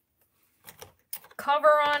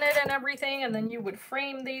cover on it and everything, and then you would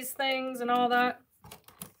frame these things and all that.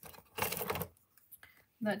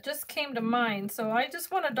 That just came to mind. So I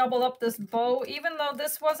just want to double up this bow, even though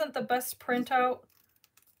this wasn't the best printout,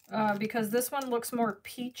 because this one looks more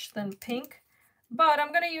peach than pink. But I'm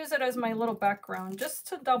going to use it as my little background just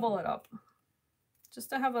to double it up.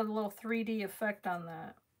 Just to have a little 3D effect on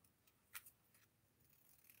that.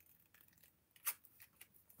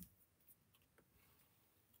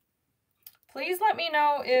 Please let me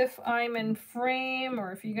know if I'm in frame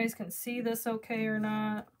or if you guys can see this okay or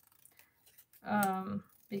not.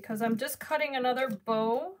 Because I'm just cutting another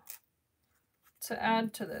bow to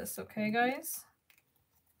add to this, okay guys?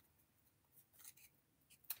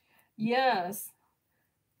 Yes.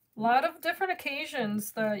 A lot of different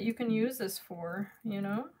occasions that you can use this for, you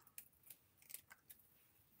know?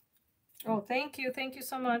 Oh, thank you. Thank you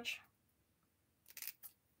so much.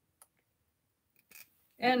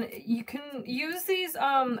 And you can use these,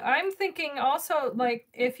 I'm thinking also, like,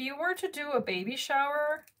 if you were to do a baby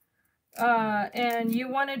shower, and you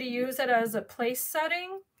wanted to use it as a place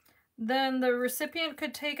setting, then the recipient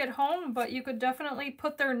could take it home, but you could definitely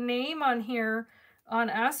put their name on here on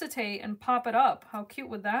acetate and pop it up. How cute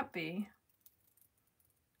would that be?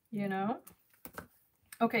 You know?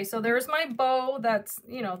 Okay, so there's my bow. That's,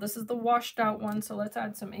 you know, this is the washed out one, so let's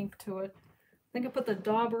add some ink to it. I think I put the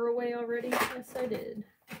dauber away already. Yes, I did.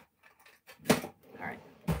 All right.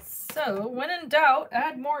 So, when in doubt,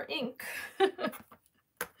 add more ink.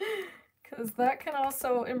 Because that can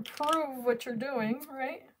also improve what you're doing,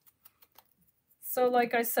 right? So,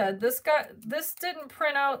 like I said, this didn't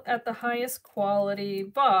print out at the highest quality,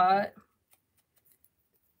 but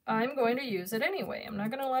I'm going to use it anyway. I'm not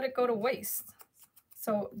going to let it go to waste.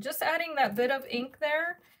 So, just adding that bit of ink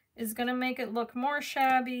there is going to make it look more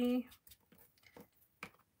shabby.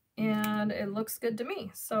 And it looks good to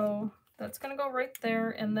me. So that's going to go right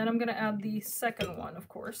there. And then I'm going to add the second one, of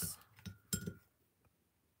course.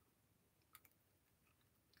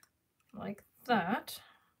 Like that.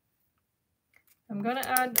 I'm going to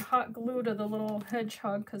add hot glue to the little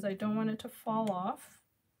hedgehog because I don't want it to fall off.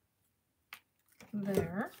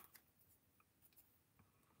 There.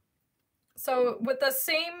 So with the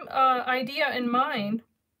same idea in mind,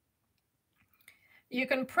 you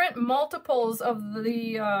can print multiples of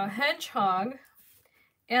the hedgehog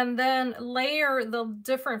and then layer the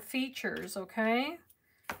different features, okay?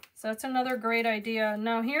 So that's another great idea.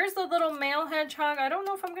 Now here's the little male hedgehog. I don't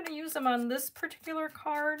know if I'm going to use him on this particular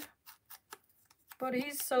card, but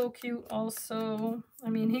he's so cute also. I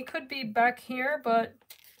mean, he could be back here, but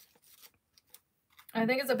I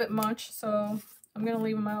think it's a bit much, so I'm going to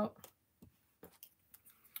leave him out.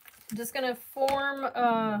 I'm just going to form...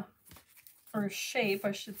 or shape,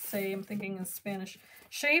 I should say. I'm thinking in Spanish.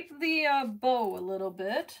 Shape the bow a little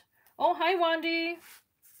bit. Oh, hi, Wandy.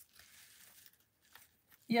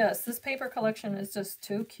 Yes, this paper collection is just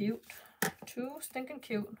too cute. Too stinking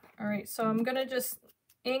cute. All right, so I'm going to just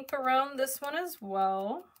ink around this one as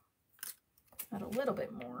well. Add a little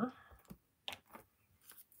bit more.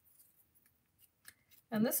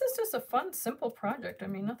 And this is just a fun, simple project. I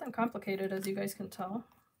mean, nothing complicated, as you guys can tell.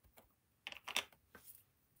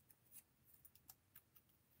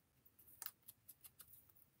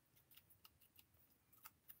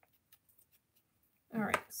 All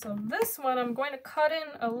right, so this one I'm going to cut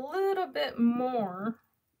in a little bit more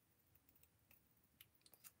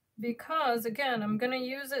because, again, I'm going to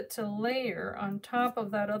use it to layer on top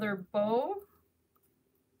of that other bow.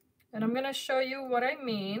 And I'm going to show you what I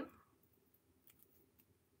mean.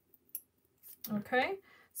 Okay,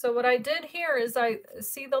 so what I did here is I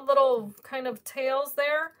see the little kind of tails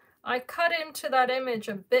there. I cut into that image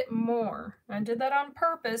a bit more. I did that on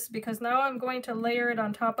purpose because now I'm going to layer it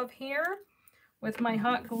on top of here with my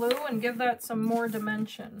hot glue and give that some more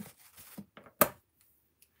dimension.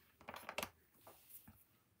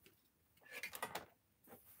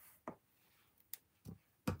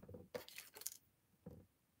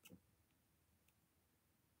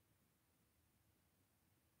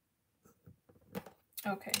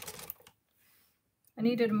 Okay. I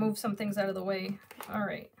needed to move some things out of the way. All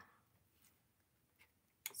right.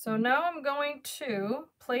 So now I'm going to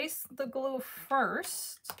place the glue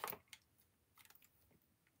first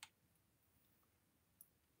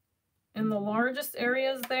in the largest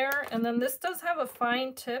areas there, and then this does have a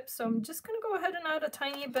fine tip, so I'm just going to go ahead and add a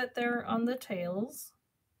tiny bit there on the tails,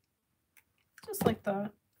 just like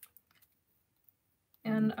that.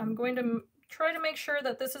 And I'm going to try to make sure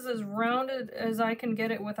that this is as rounded as I can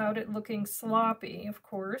get it without it looking sloppy, of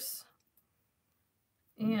course.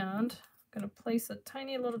 And I'm going to place a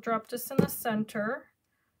tiny little drop just in the center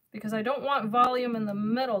because I don't want volume in the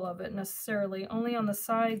middle of it necessarily, only on the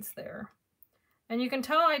sides there. And you can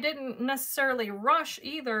tell I didn't necessarily rush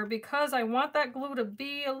either because I want that glue to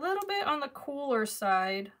be a little bit on the cooler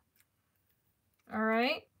side. All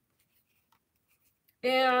right.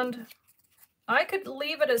 And I could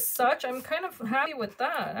leave it as such. I'm kind of happy with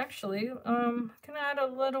that, actually. Can add a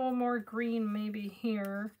little more green maybe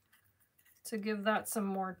here to give that some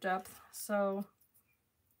more depth. So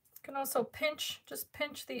you can also just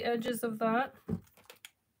pinch the edges of that.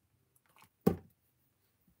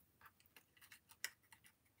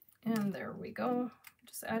 And there we go.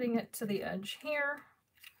 Just adding it to the edge here,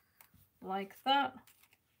 like that.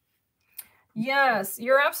 Yes,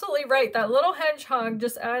 you're absolutely right. That little hedgehog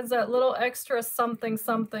just adds that little extra something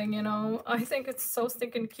something, you know. I think it's so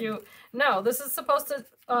stinking cute. Now, this is supposed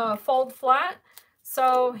to fold flat.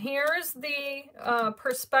 So here's the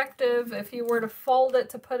perspective if you were to fold it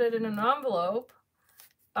to put it in an envelope.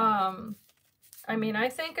 I mean, I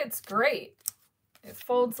think it's great. It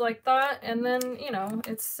folds like that, and then, you know,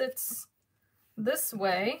 it sits this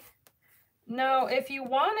way. Now, if you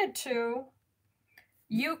wanted to,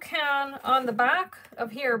 you can, on the back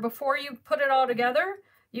of here, before you put it all together,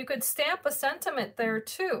 you could stamp a sentiment there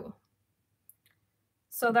too.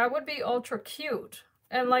 So that would be ultra cute.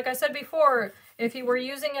 And like I said before, if you were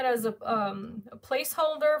using it as a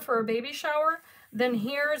placeholder for a baby shower, then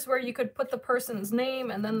here's where you could put the person's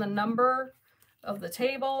name and then the number of the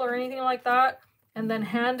table or anything like that, and then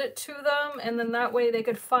hand it to them, and then that way they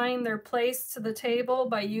could find their place to the table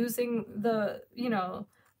by using the, you know,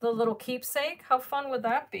 the little keepsake. How fun would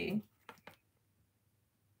that be?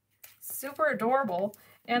 Super adorable.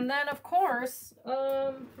 And then, of course,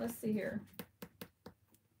 let's see here.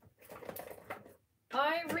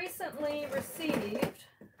 I recently received,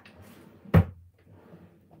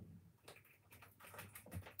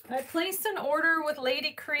 I placed an order with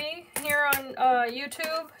LadyKre here on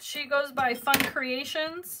YouTube. She goes by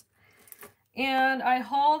FunKreations. And I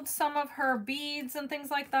hauled some of her beads and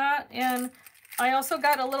things like that. And I also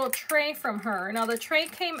got a little tray from her. Now the tray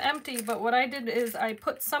came empty, but what I did is I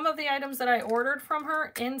put some of the items that I ordered from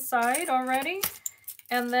her inside already.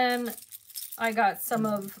 And then I got some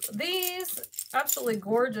of these absolutely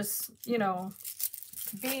gorgeous, you know,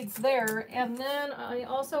 beads there. And then I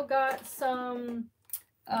also got some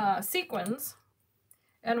sequins,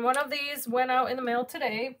 and one of these went out in the mail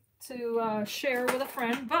today to share with a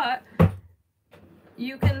friend, but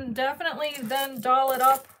you can definitely then doll it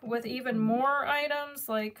up with even more items.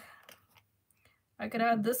 Like I could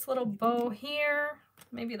add this little bow here,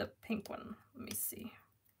 maybe the pink one, let me see,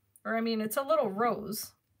 or I mean it's a little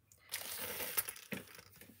rose.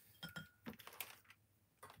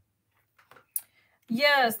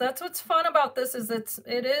 Yes, that's what's fun about this, is it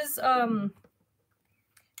is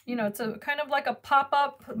you know, it's a kind of like a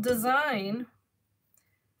pop-up design,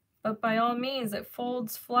 but by all means, it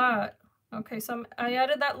folds flat. Okay, so I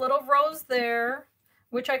added that little rose there,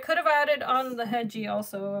 which I could have added on the hedgie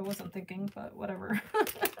also. I wasn't thinking, but whatever.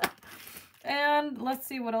 And let's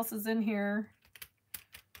see what else is in here.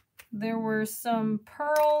 There were some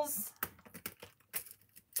pearls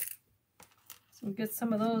So get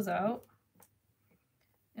some of those out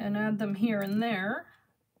and add them here and there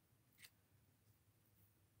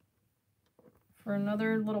for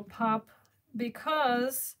another little pop,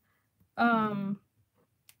 because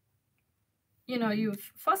you know,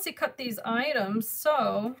 you've fussy cut these items,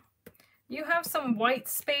 so you have some white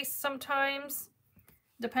space sometimes,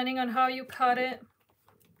 depending on how you cut it.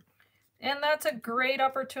 And that's a great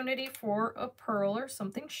opportunity for a pearl or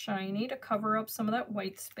something shiny to cover up some of that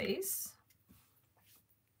white space.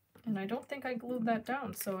 And I don't think I glued that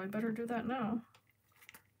down, so I better do that now.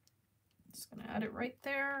 Just gonna add it right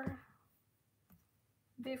there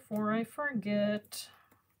before I forget.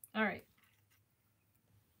 All right.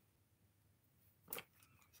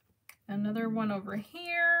 Another one over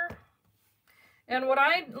here. And what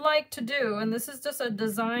I like to do, and this is just a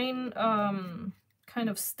design kind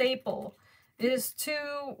of staple, is to,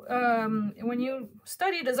 when you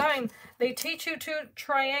study design, they teach you to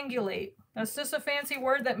triangulate. That's just a fancy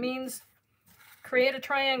word that means create a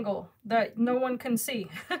triangle that no one can see.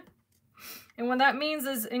 And what that means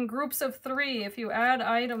is in groups of 3, if you add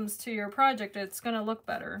items to your project, it's going to look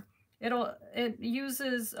better. It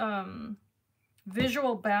uses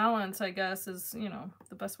visual balance, I guess, is, you know,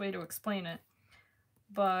 the best way to explain it.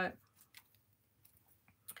 But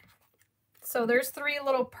so there's 3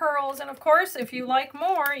 little pearls, and of course, if you like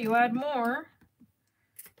more, you add more.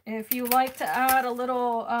 If you like to add a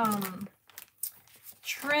little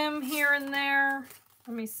trim here and there,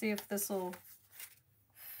 let me see if this will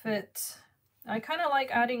fit. I kind of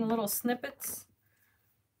like adding little snippets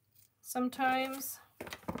sometimes.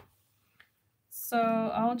 So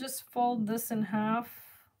I'll just fold this in half.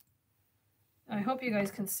 I hope you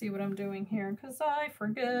guys can see what I'm doing here, because I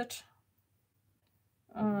forget.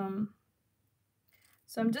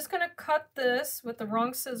 So I'm just going to cut this with the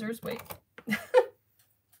wrong scissors. Wait.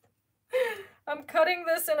 I'm cutting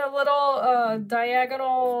this in a little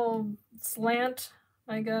diagonal slant,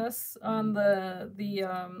 I guess, on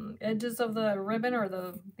the edges of the ribbon, or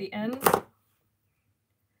the ends.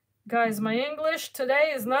 Guys, my English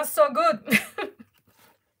today is not so good.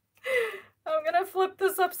 I'm going to flip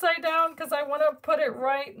this upside down because I want to put it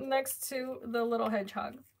right next to the little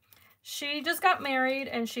hedgehog. She just got married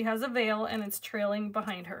and she has a veil and it's trailing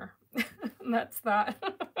behind her. That's that.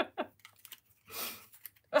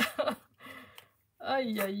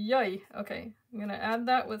 Ay, ay, ay. Okay, I'm going to add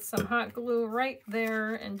that with some hot glue right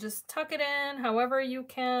there and just tuck it in however you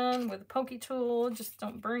can with a pokey tool. Just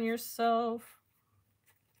don't burn yourself.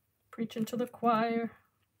 Preaching to the choir.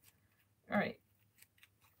 All right.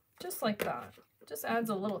 Just like that. Just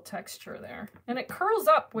adds a little texture there. And it curls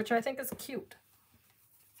up, which I think is cute.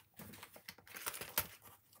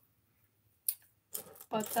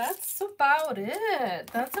 But that's about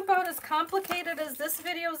it. That's about as complicated as this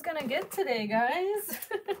video is gonna get today, guys.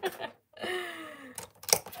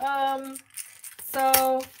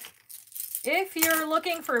 So if you're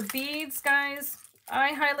looking for beads, guys,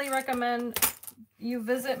 I highly recommend you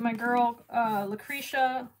visit my girl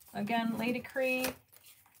Lucretia, again, LadyKre.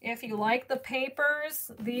 If you like the papers,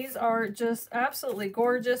 these are just absolutely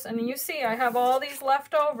gorgeous. And you see I have all these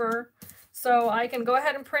left over, so I can go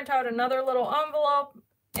ahead and print out another little envelope,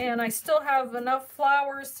 and I still have enough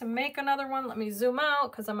flowers to make another one. Let me zoom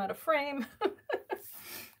out because I'm out of frame.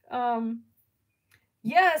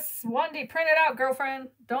 Yes, Wandy, print it out, girlfriend.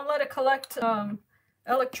 Don't let it collect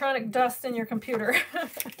electronic dust in your computer.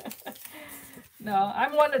 No,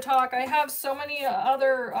 I'm one to talk. I have so many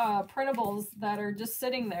other printables that are just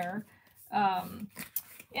sitting there.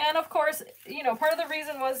 And of course, you know, part of the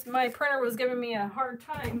reason was my printer was giving me a hard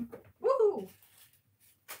time. Woohoo!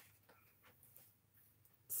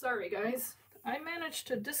 Sorry, guys. I managed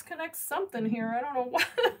to disconnect something here. I don't know what.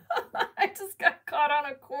 I just got caught on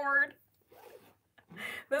a cord.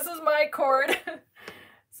 This is my cord.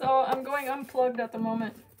 So I'm going unplugged at the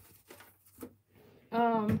moment.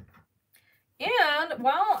 And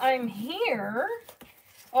while I'm here,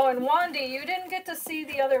 oh, and Wandy, you didn't get to see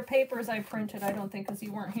the other papers I printed, I don't think, because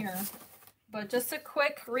you weren't here. But just a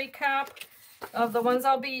quick recap of the ones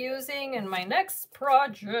I'll be using in my next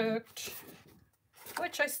project,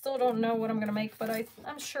 which I still don't know what I'm going to make, but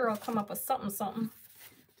I'm sure I'll come up with something.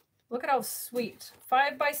 Look at how sweet.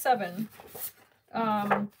 5x7.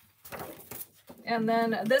 And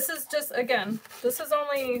then this is just, again, this is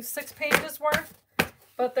only 6 pages worth.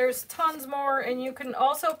 But there's tons more, and you can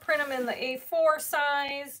also print them in the A4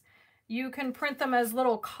 size. You can print them as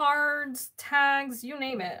little cards, tags, you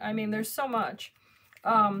name it. I mean, there's so much.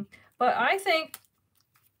 But I think,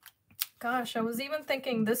 gosh, I was even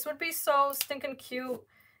thinking this would be so stinking cute,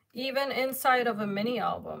 even inside of a mini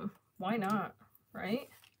album. Why not, right?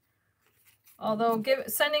 Although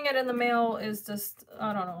sending it in the mail is just,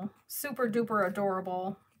 I don't know, super duper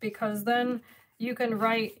adorable, because then you can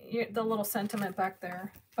write the little sentiment back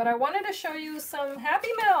there. But I wanted to show you some Happy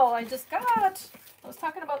Mail I just got. I was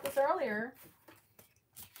talking about this earlier.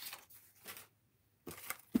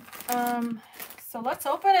 So let's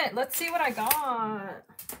open it. Let's see what I got.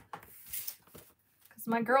 Because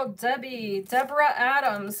my girl Deborah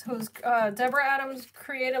Adams, who's Deborah Adams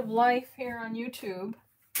Creative Life here on YouTube,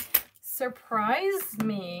 surprised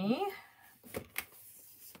me.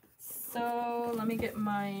 So let me get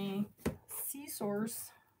my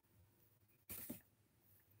scissors.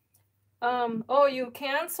 Oh, you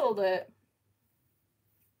canceled it.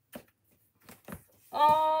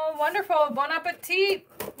 Oh, wonderful. Bon appetit.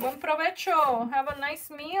 Buen provecho. Have a nice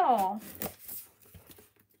meal.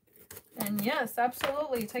 And yes,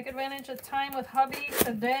 absolutely. Take advantage of time with hubby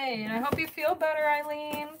today. And I hope you feel better,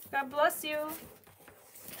 Eileen. God bless you.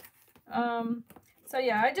 So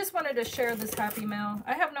yeah, I just wanted to share this Happy Mail.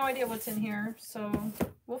 I have no idea what's in here, so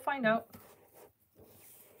we'll find out.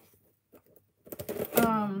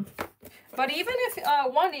 But even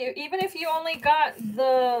if you only got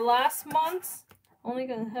the last month's, only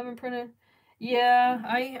gonna haven't printed. Yeah,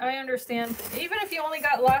 I understand. Even if you only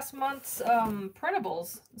got last month's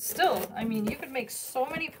printables, still, I mean, you could make so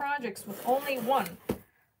many projects with only one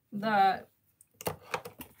that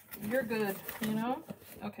you're good, you know?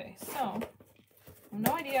 Okay, so I have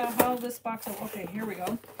no idea how this box is. Okay, here we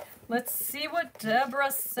go. Let's see what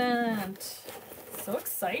Deborah sent. So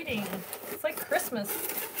exciting. It's like Christmas.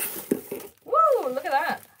 Woo, look at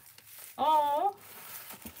that. Oh,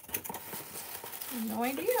 no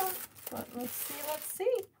idea, but let's see.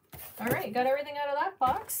 All right, got everything out of that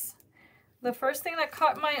box. The first thing that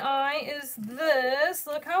caught my eye is this.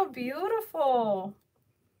 Look how beautiful.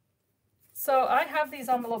 So I have these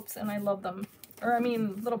envelopes and I love them. Or I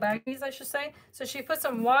mean, little baggies, I should say. So she put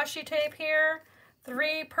some washi tape here,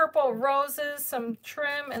 3 purple roses, some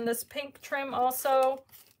trim, and this pink trim also.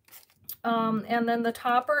 And then the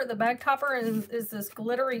topper, the bag topper is this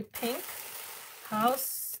glittery pink. How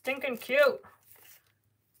stinking cute.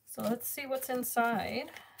 So let's see what's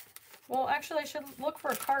inside. Well, actually, I should look for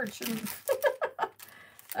a card, shouldn't I?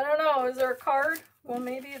 I don't know. Is there a card? Well,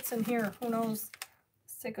 maybe it's in here. Who knows?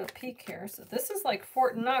 Let's take a peek here. So this is like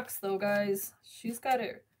Fort Knox, though, guys. She's got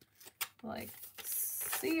it, like,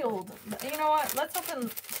 sealed. You know what? Let's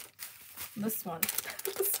open this one.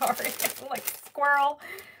 Sorry. I'm like squirrel.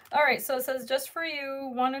 All right. So it says, just for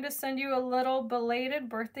you. Wanted to send you a little belated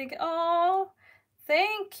birthday. Oh,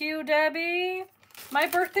 thank you, Debbie. My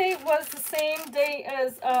birthday was the same day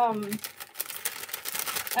as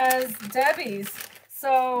Debbie's,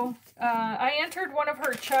 so I entered one of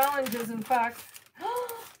her challenges, in fact.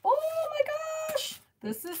 Oh my gosh,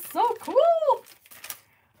 this is so cool.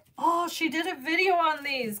 Oh, she did a video on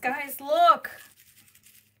these. Guys, look.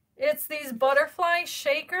 It's these butterfly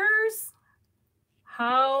shakers.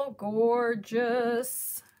 How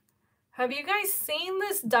gorgeous. Have you guys seen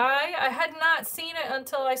this die? I had not seen it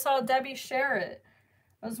until I saw Debbie share it.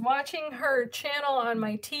 I was watching her channel on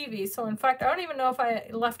my TV, so in fact, I don't even know if I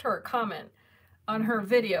left her a comment on her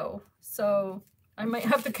video, so I might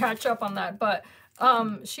have to catch up on that. But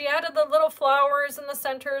she added the little flowers in the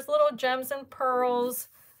centers, little gems and pearls.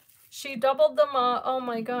 She doubled them up. Oh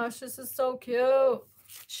my gosh, this is so cute.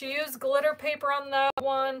 She used glitter paper on that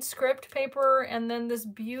one, script paper, and then this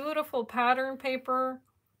beautiful pattern paper.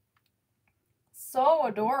 So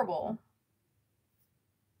adorable.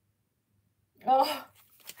 Oh,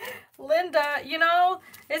 Linda, you know,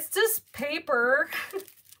 it's just paper.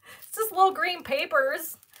 It's just little green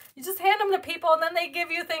papers. You just hand them to people and then they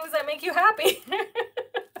give you things that make you happy.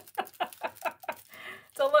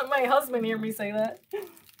 Don't let my husband hear me say that.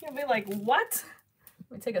 He'll be like, what?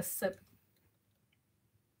 Let me take a sip.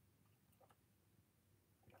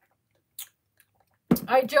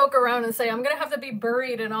 I joke around and say I'm gonna have to be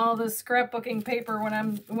buried in all this scrapbooking paper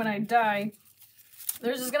when I die.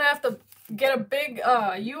 They're just gonna have to get a big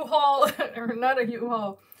U-Haul, or not a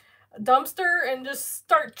U-Haul, dumpster, and just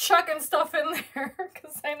start chucking stuff in there,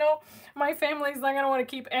 because I know my family's not gonna want to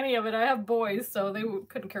keep any of it. I have boys, so they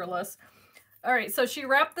couldn't care less. All right, so she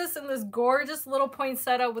wrapped this in this gorgeous little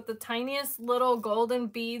poinsettia with the tiniest little golden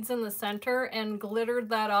beads in the center and glittered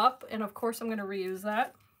that up, and of course I'm going to reuse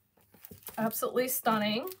that. Absolutely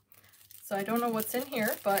stunning. So I don't know what's in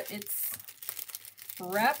here, but it's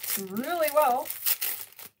wrapped really well.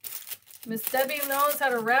 Miss Debbie knows how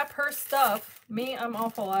to wrap her stuff. Me, I'm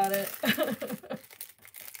awful at it.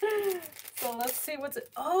 So let's see what's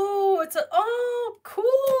it. Oh, it's a, oh,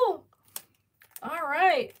 cool. All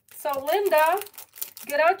right. So Linda,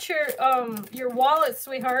 get out your wallet,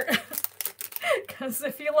 sweetheart. Because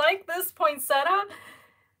if you like this poinsettia,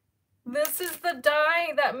 this is the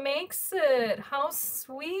die that makes it. How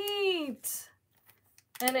sweet.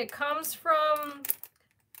 And it comes from,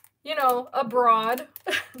 you know, abroad.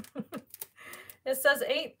 It says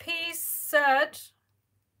 8-piece set.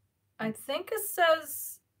 I think it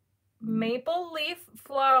says maple leaf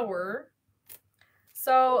flower.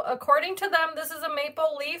 So according to them, this is a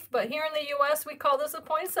maple leaf, but here in the US, we call this a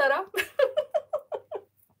poinsettia.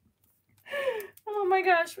 Oh my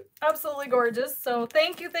gosh, absolutely gorgeous. So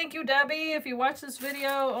thank you, Debbie. If you watch this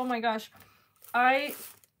video, oh my gosh, I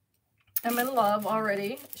am in love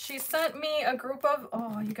already. She sent me a group of,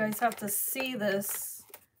 oh, you guys have to see this.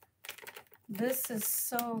 This is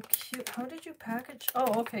so cute. How did you package?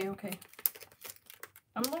 Oh, okay.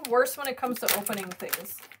 I'm a little worse when it comes to opening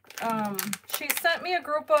things. She sent me a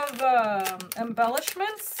group of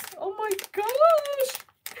embellishments. Oh my gosh.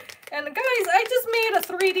 And guys, I just made a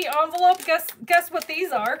 3D envelope. Guess what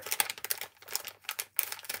these are?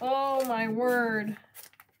 Oh my word.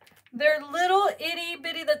 They're little itty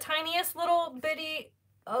bitty, the tiniest little bitty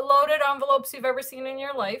loaded envelopes you've ever seen in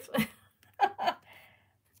your life.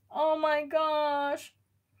 Oh my gosh.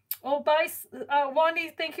 Oh, bye,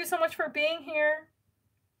 Wandy. Thank you so much for being here.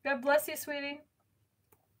 God bless you, sweetie.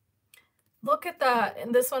 Look at that.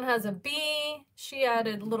 And this one has a bee. She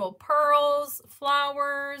added little pearls,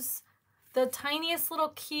 flowers, the tiniest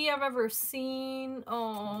little key I've ever seen.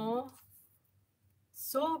 Oh,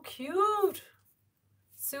 so cute.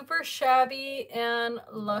 Super shabby and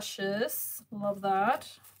luscious. Love that.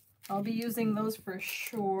 I'll be using those for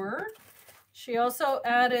sure. She also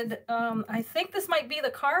added, I think this might be the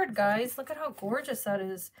card, guys. Look at how gorgeous that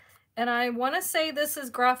is. And I want to say this is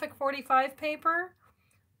graphic 45 paper.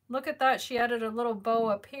 Look at that. She added a little bow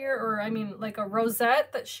up here, or I mean like a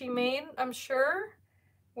rosette that she made, I'm sure,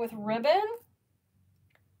 with ribbon.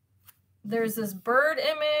 There's this bird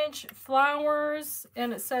image, flowers,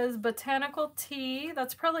 and it says botanical tea.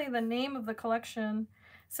 That's probably the name of the collection.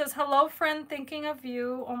 It says, hello friend, thinking of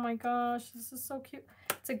you. Oh my gosh, this is so cute.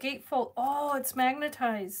 It's a gatefold. Oh, it's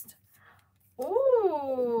magnetized.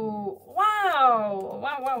 Ooh, wow.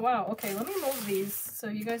 Wow. Okay, let me move these so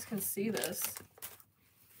you guys can see this.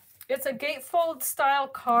 It's a gatefold style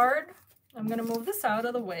card. I'm going to move this out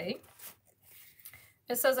of the way.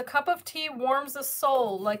 It says a cup of tea warms the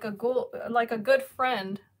soul like a good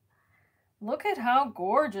friend. Look at how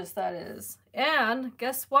gorgeous that is. And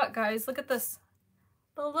guess what, guys? Look at this.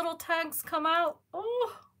 The little tags come out.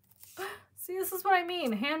 Oh, see, this is what I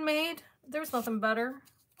mean. Handmade. There's nothing better.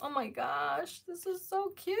 Oh my gosh, this is so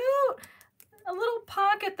cute. A little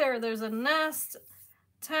pocket there. There's a nest.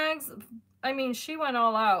 Tags. I mean, she went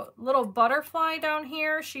all out. Little butterfly down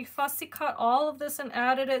here. She fussy cut all of this and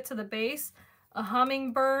added it to the base. A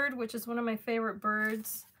hummingbird, which is one of my favorite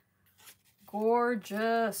birds.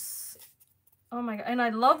 Gorgeous. Oh my God. And I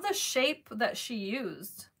love the shape that she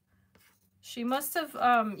used. She must have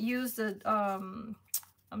used a,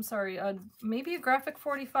 I'm sorry, maybe a graphic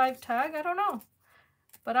 45 tag. I don't know.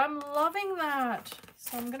 But I'm loving that.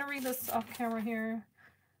 So I'm going to read this off camera here.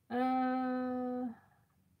 Aww.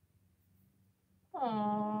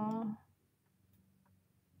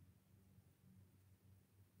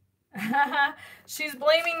 She's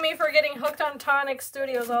blaming me for getting hooked on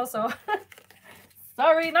TonicStudios also.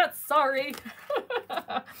 Sorry, not sorry.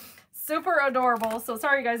 Super adorable. So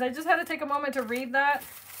sorry guys, I just had to take a moment to read that.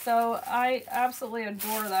 So I absolutely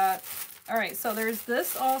adore that. All right, so there's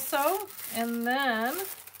this also. And then,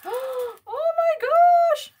 oh my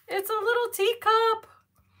gosh, it's a little teacup.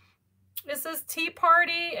 It says tea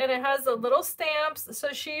party and it has the little stamps. So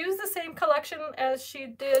she used the same collection as she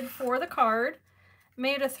did for the card.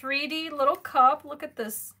 Made a 3D little cup. Look at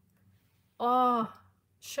this. Oh,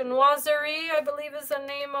 chinoiserie, I believe is the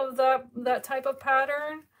name of that type of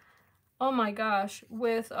pattern. Oh my gosh,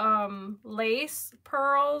 with lace,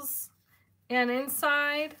 pearls, and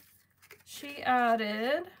inside she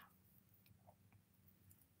added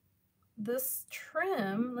this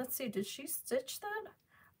trim. Let's see, did she stitch that?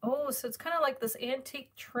 Oh, so it's kind of like this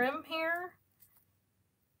antique trim here.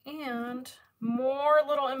 And more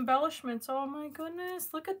little embellishments. Oh my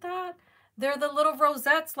goodness, look at that. They're the little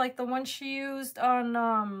rosettes like the one she used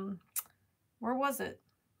on, where was it?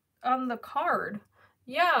 On the card.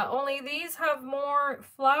 Yeah, only these have more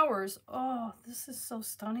flowers. Oh, this is so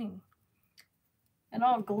stunning. And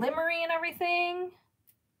all glimmery and everything.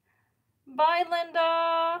 Bye,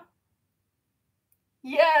 Linda.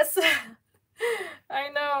 Yes, I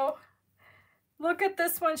know. Look at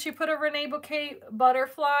this one. She put a Rene Bouquet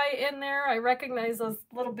butterfly in there. I recognize those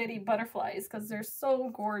little bitty butterflies because they're so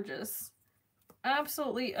gorgeous.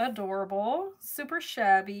 Absolutely adorable. Super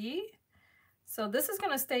shabby. So this is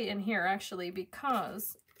going to stay in here actually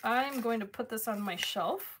because I'm going to put this on my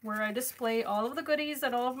shelf where I display all of the goodies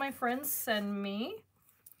that all of my friends send me.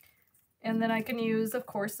 And then I can use, of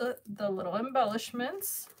course, the little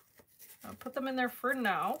embellishments. I'll put them in there for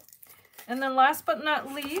now. And then last but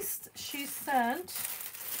not least, she sent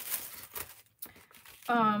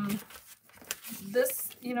this,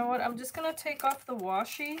 you know what, I'm just going to take off the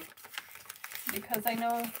washi because I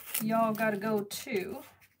know y'all got to go too.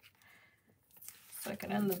 So I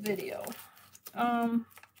can end the video. Oh,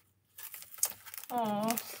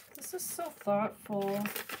 this is so thoughtful.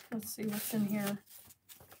 Let's see what's in here.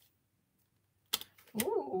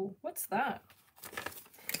 Ooh, what's that?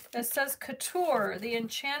 It says Couture, the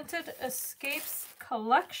Enchanted Escapes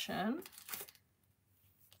Collection.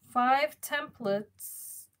 5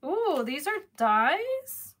 templates. Ooh, these are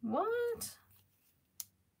dies? What?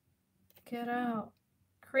 Get out.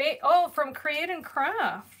 Oh, from Create and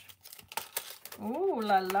Craft. Ooh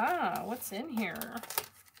la la, what's in here?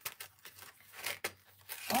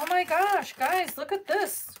 Oh my gosh, guys, look at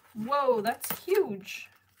this. Whoa, that's huge.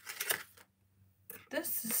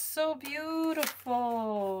 This is so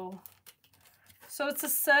beautiful. So it's a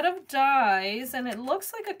set of dies and it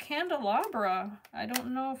looks like a candelabra. I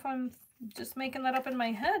don't know if I'm just making that up in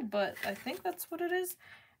my head, but I think that's what it is.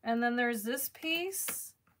 And then there's this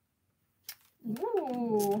piece.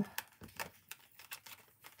 Ooh.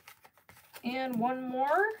 And one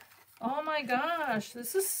more. Oh my gosh,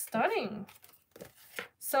 this is stunning.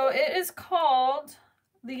 So it is called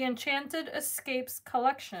the Enchanted Escapes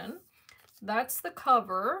Collection. That's the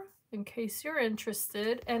cover, in case you're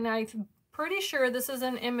interested. And I'm pretty sure this is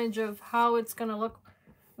an image of how it's going to look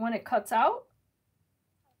when it cuts out.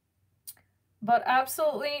 But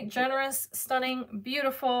absolutely generous, stunning,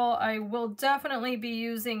 beautiful. I will definitely be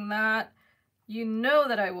using that. You know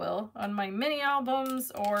that I will on my mini albums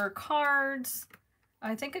or cards.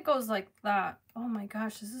 I think it goes like that. Oh my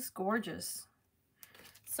gosh, this is gorgeous.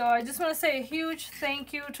 So I just want to say a huge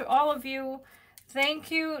thank you to all of you. Thank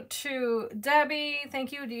you to Debbie.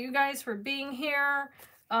 Thank you to you guys for being here.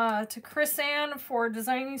 To KerryAnne for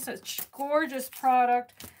designing such gorgeous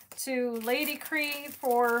product. To LadyKre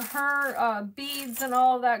for her beads and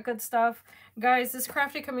all that good stuff. Guys, this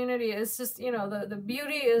crafty community is just, you know, the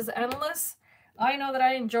beauty is endless. I know that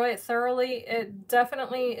I enjoy it thoroughly. It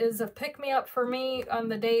definitely is a pick-me-up for me on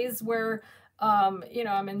the days where, you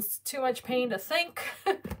know, I'm in too much pain to think.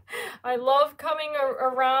 I love coming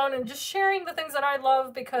around and just sharing the things that I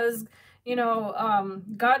love because, you know,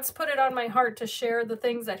 God's put it on my heart to share the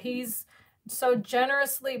things that He's so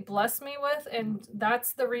generously blessed me with. And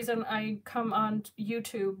that's the reason I come on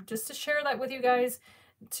YouTube, just to share that with you guys,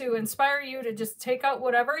 to inspire you to just take out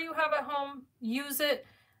whatever you have at home, use it.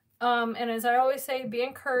 And as I always say, be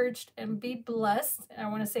encouraged and be blessed. I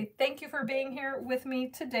want to say thank you for being here with me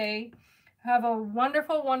today. Have a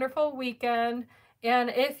wonderful, wonderful weekend.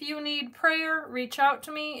 And if you need prayer, reach out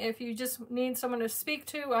to me. If you just need someone to speak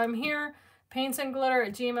to, I'm here.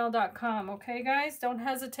 PaintsandGlitter@gmail.com. Okay, guys? Don't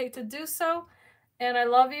hesitate to do so. And I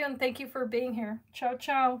love you and thank you for being here. Ciao,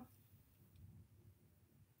 ciao.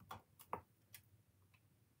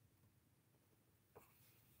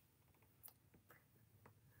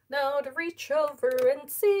 Now to reach over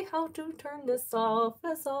and see how to turn this off,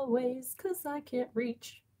 as always, 'cause I can't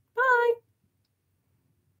reach. Bye!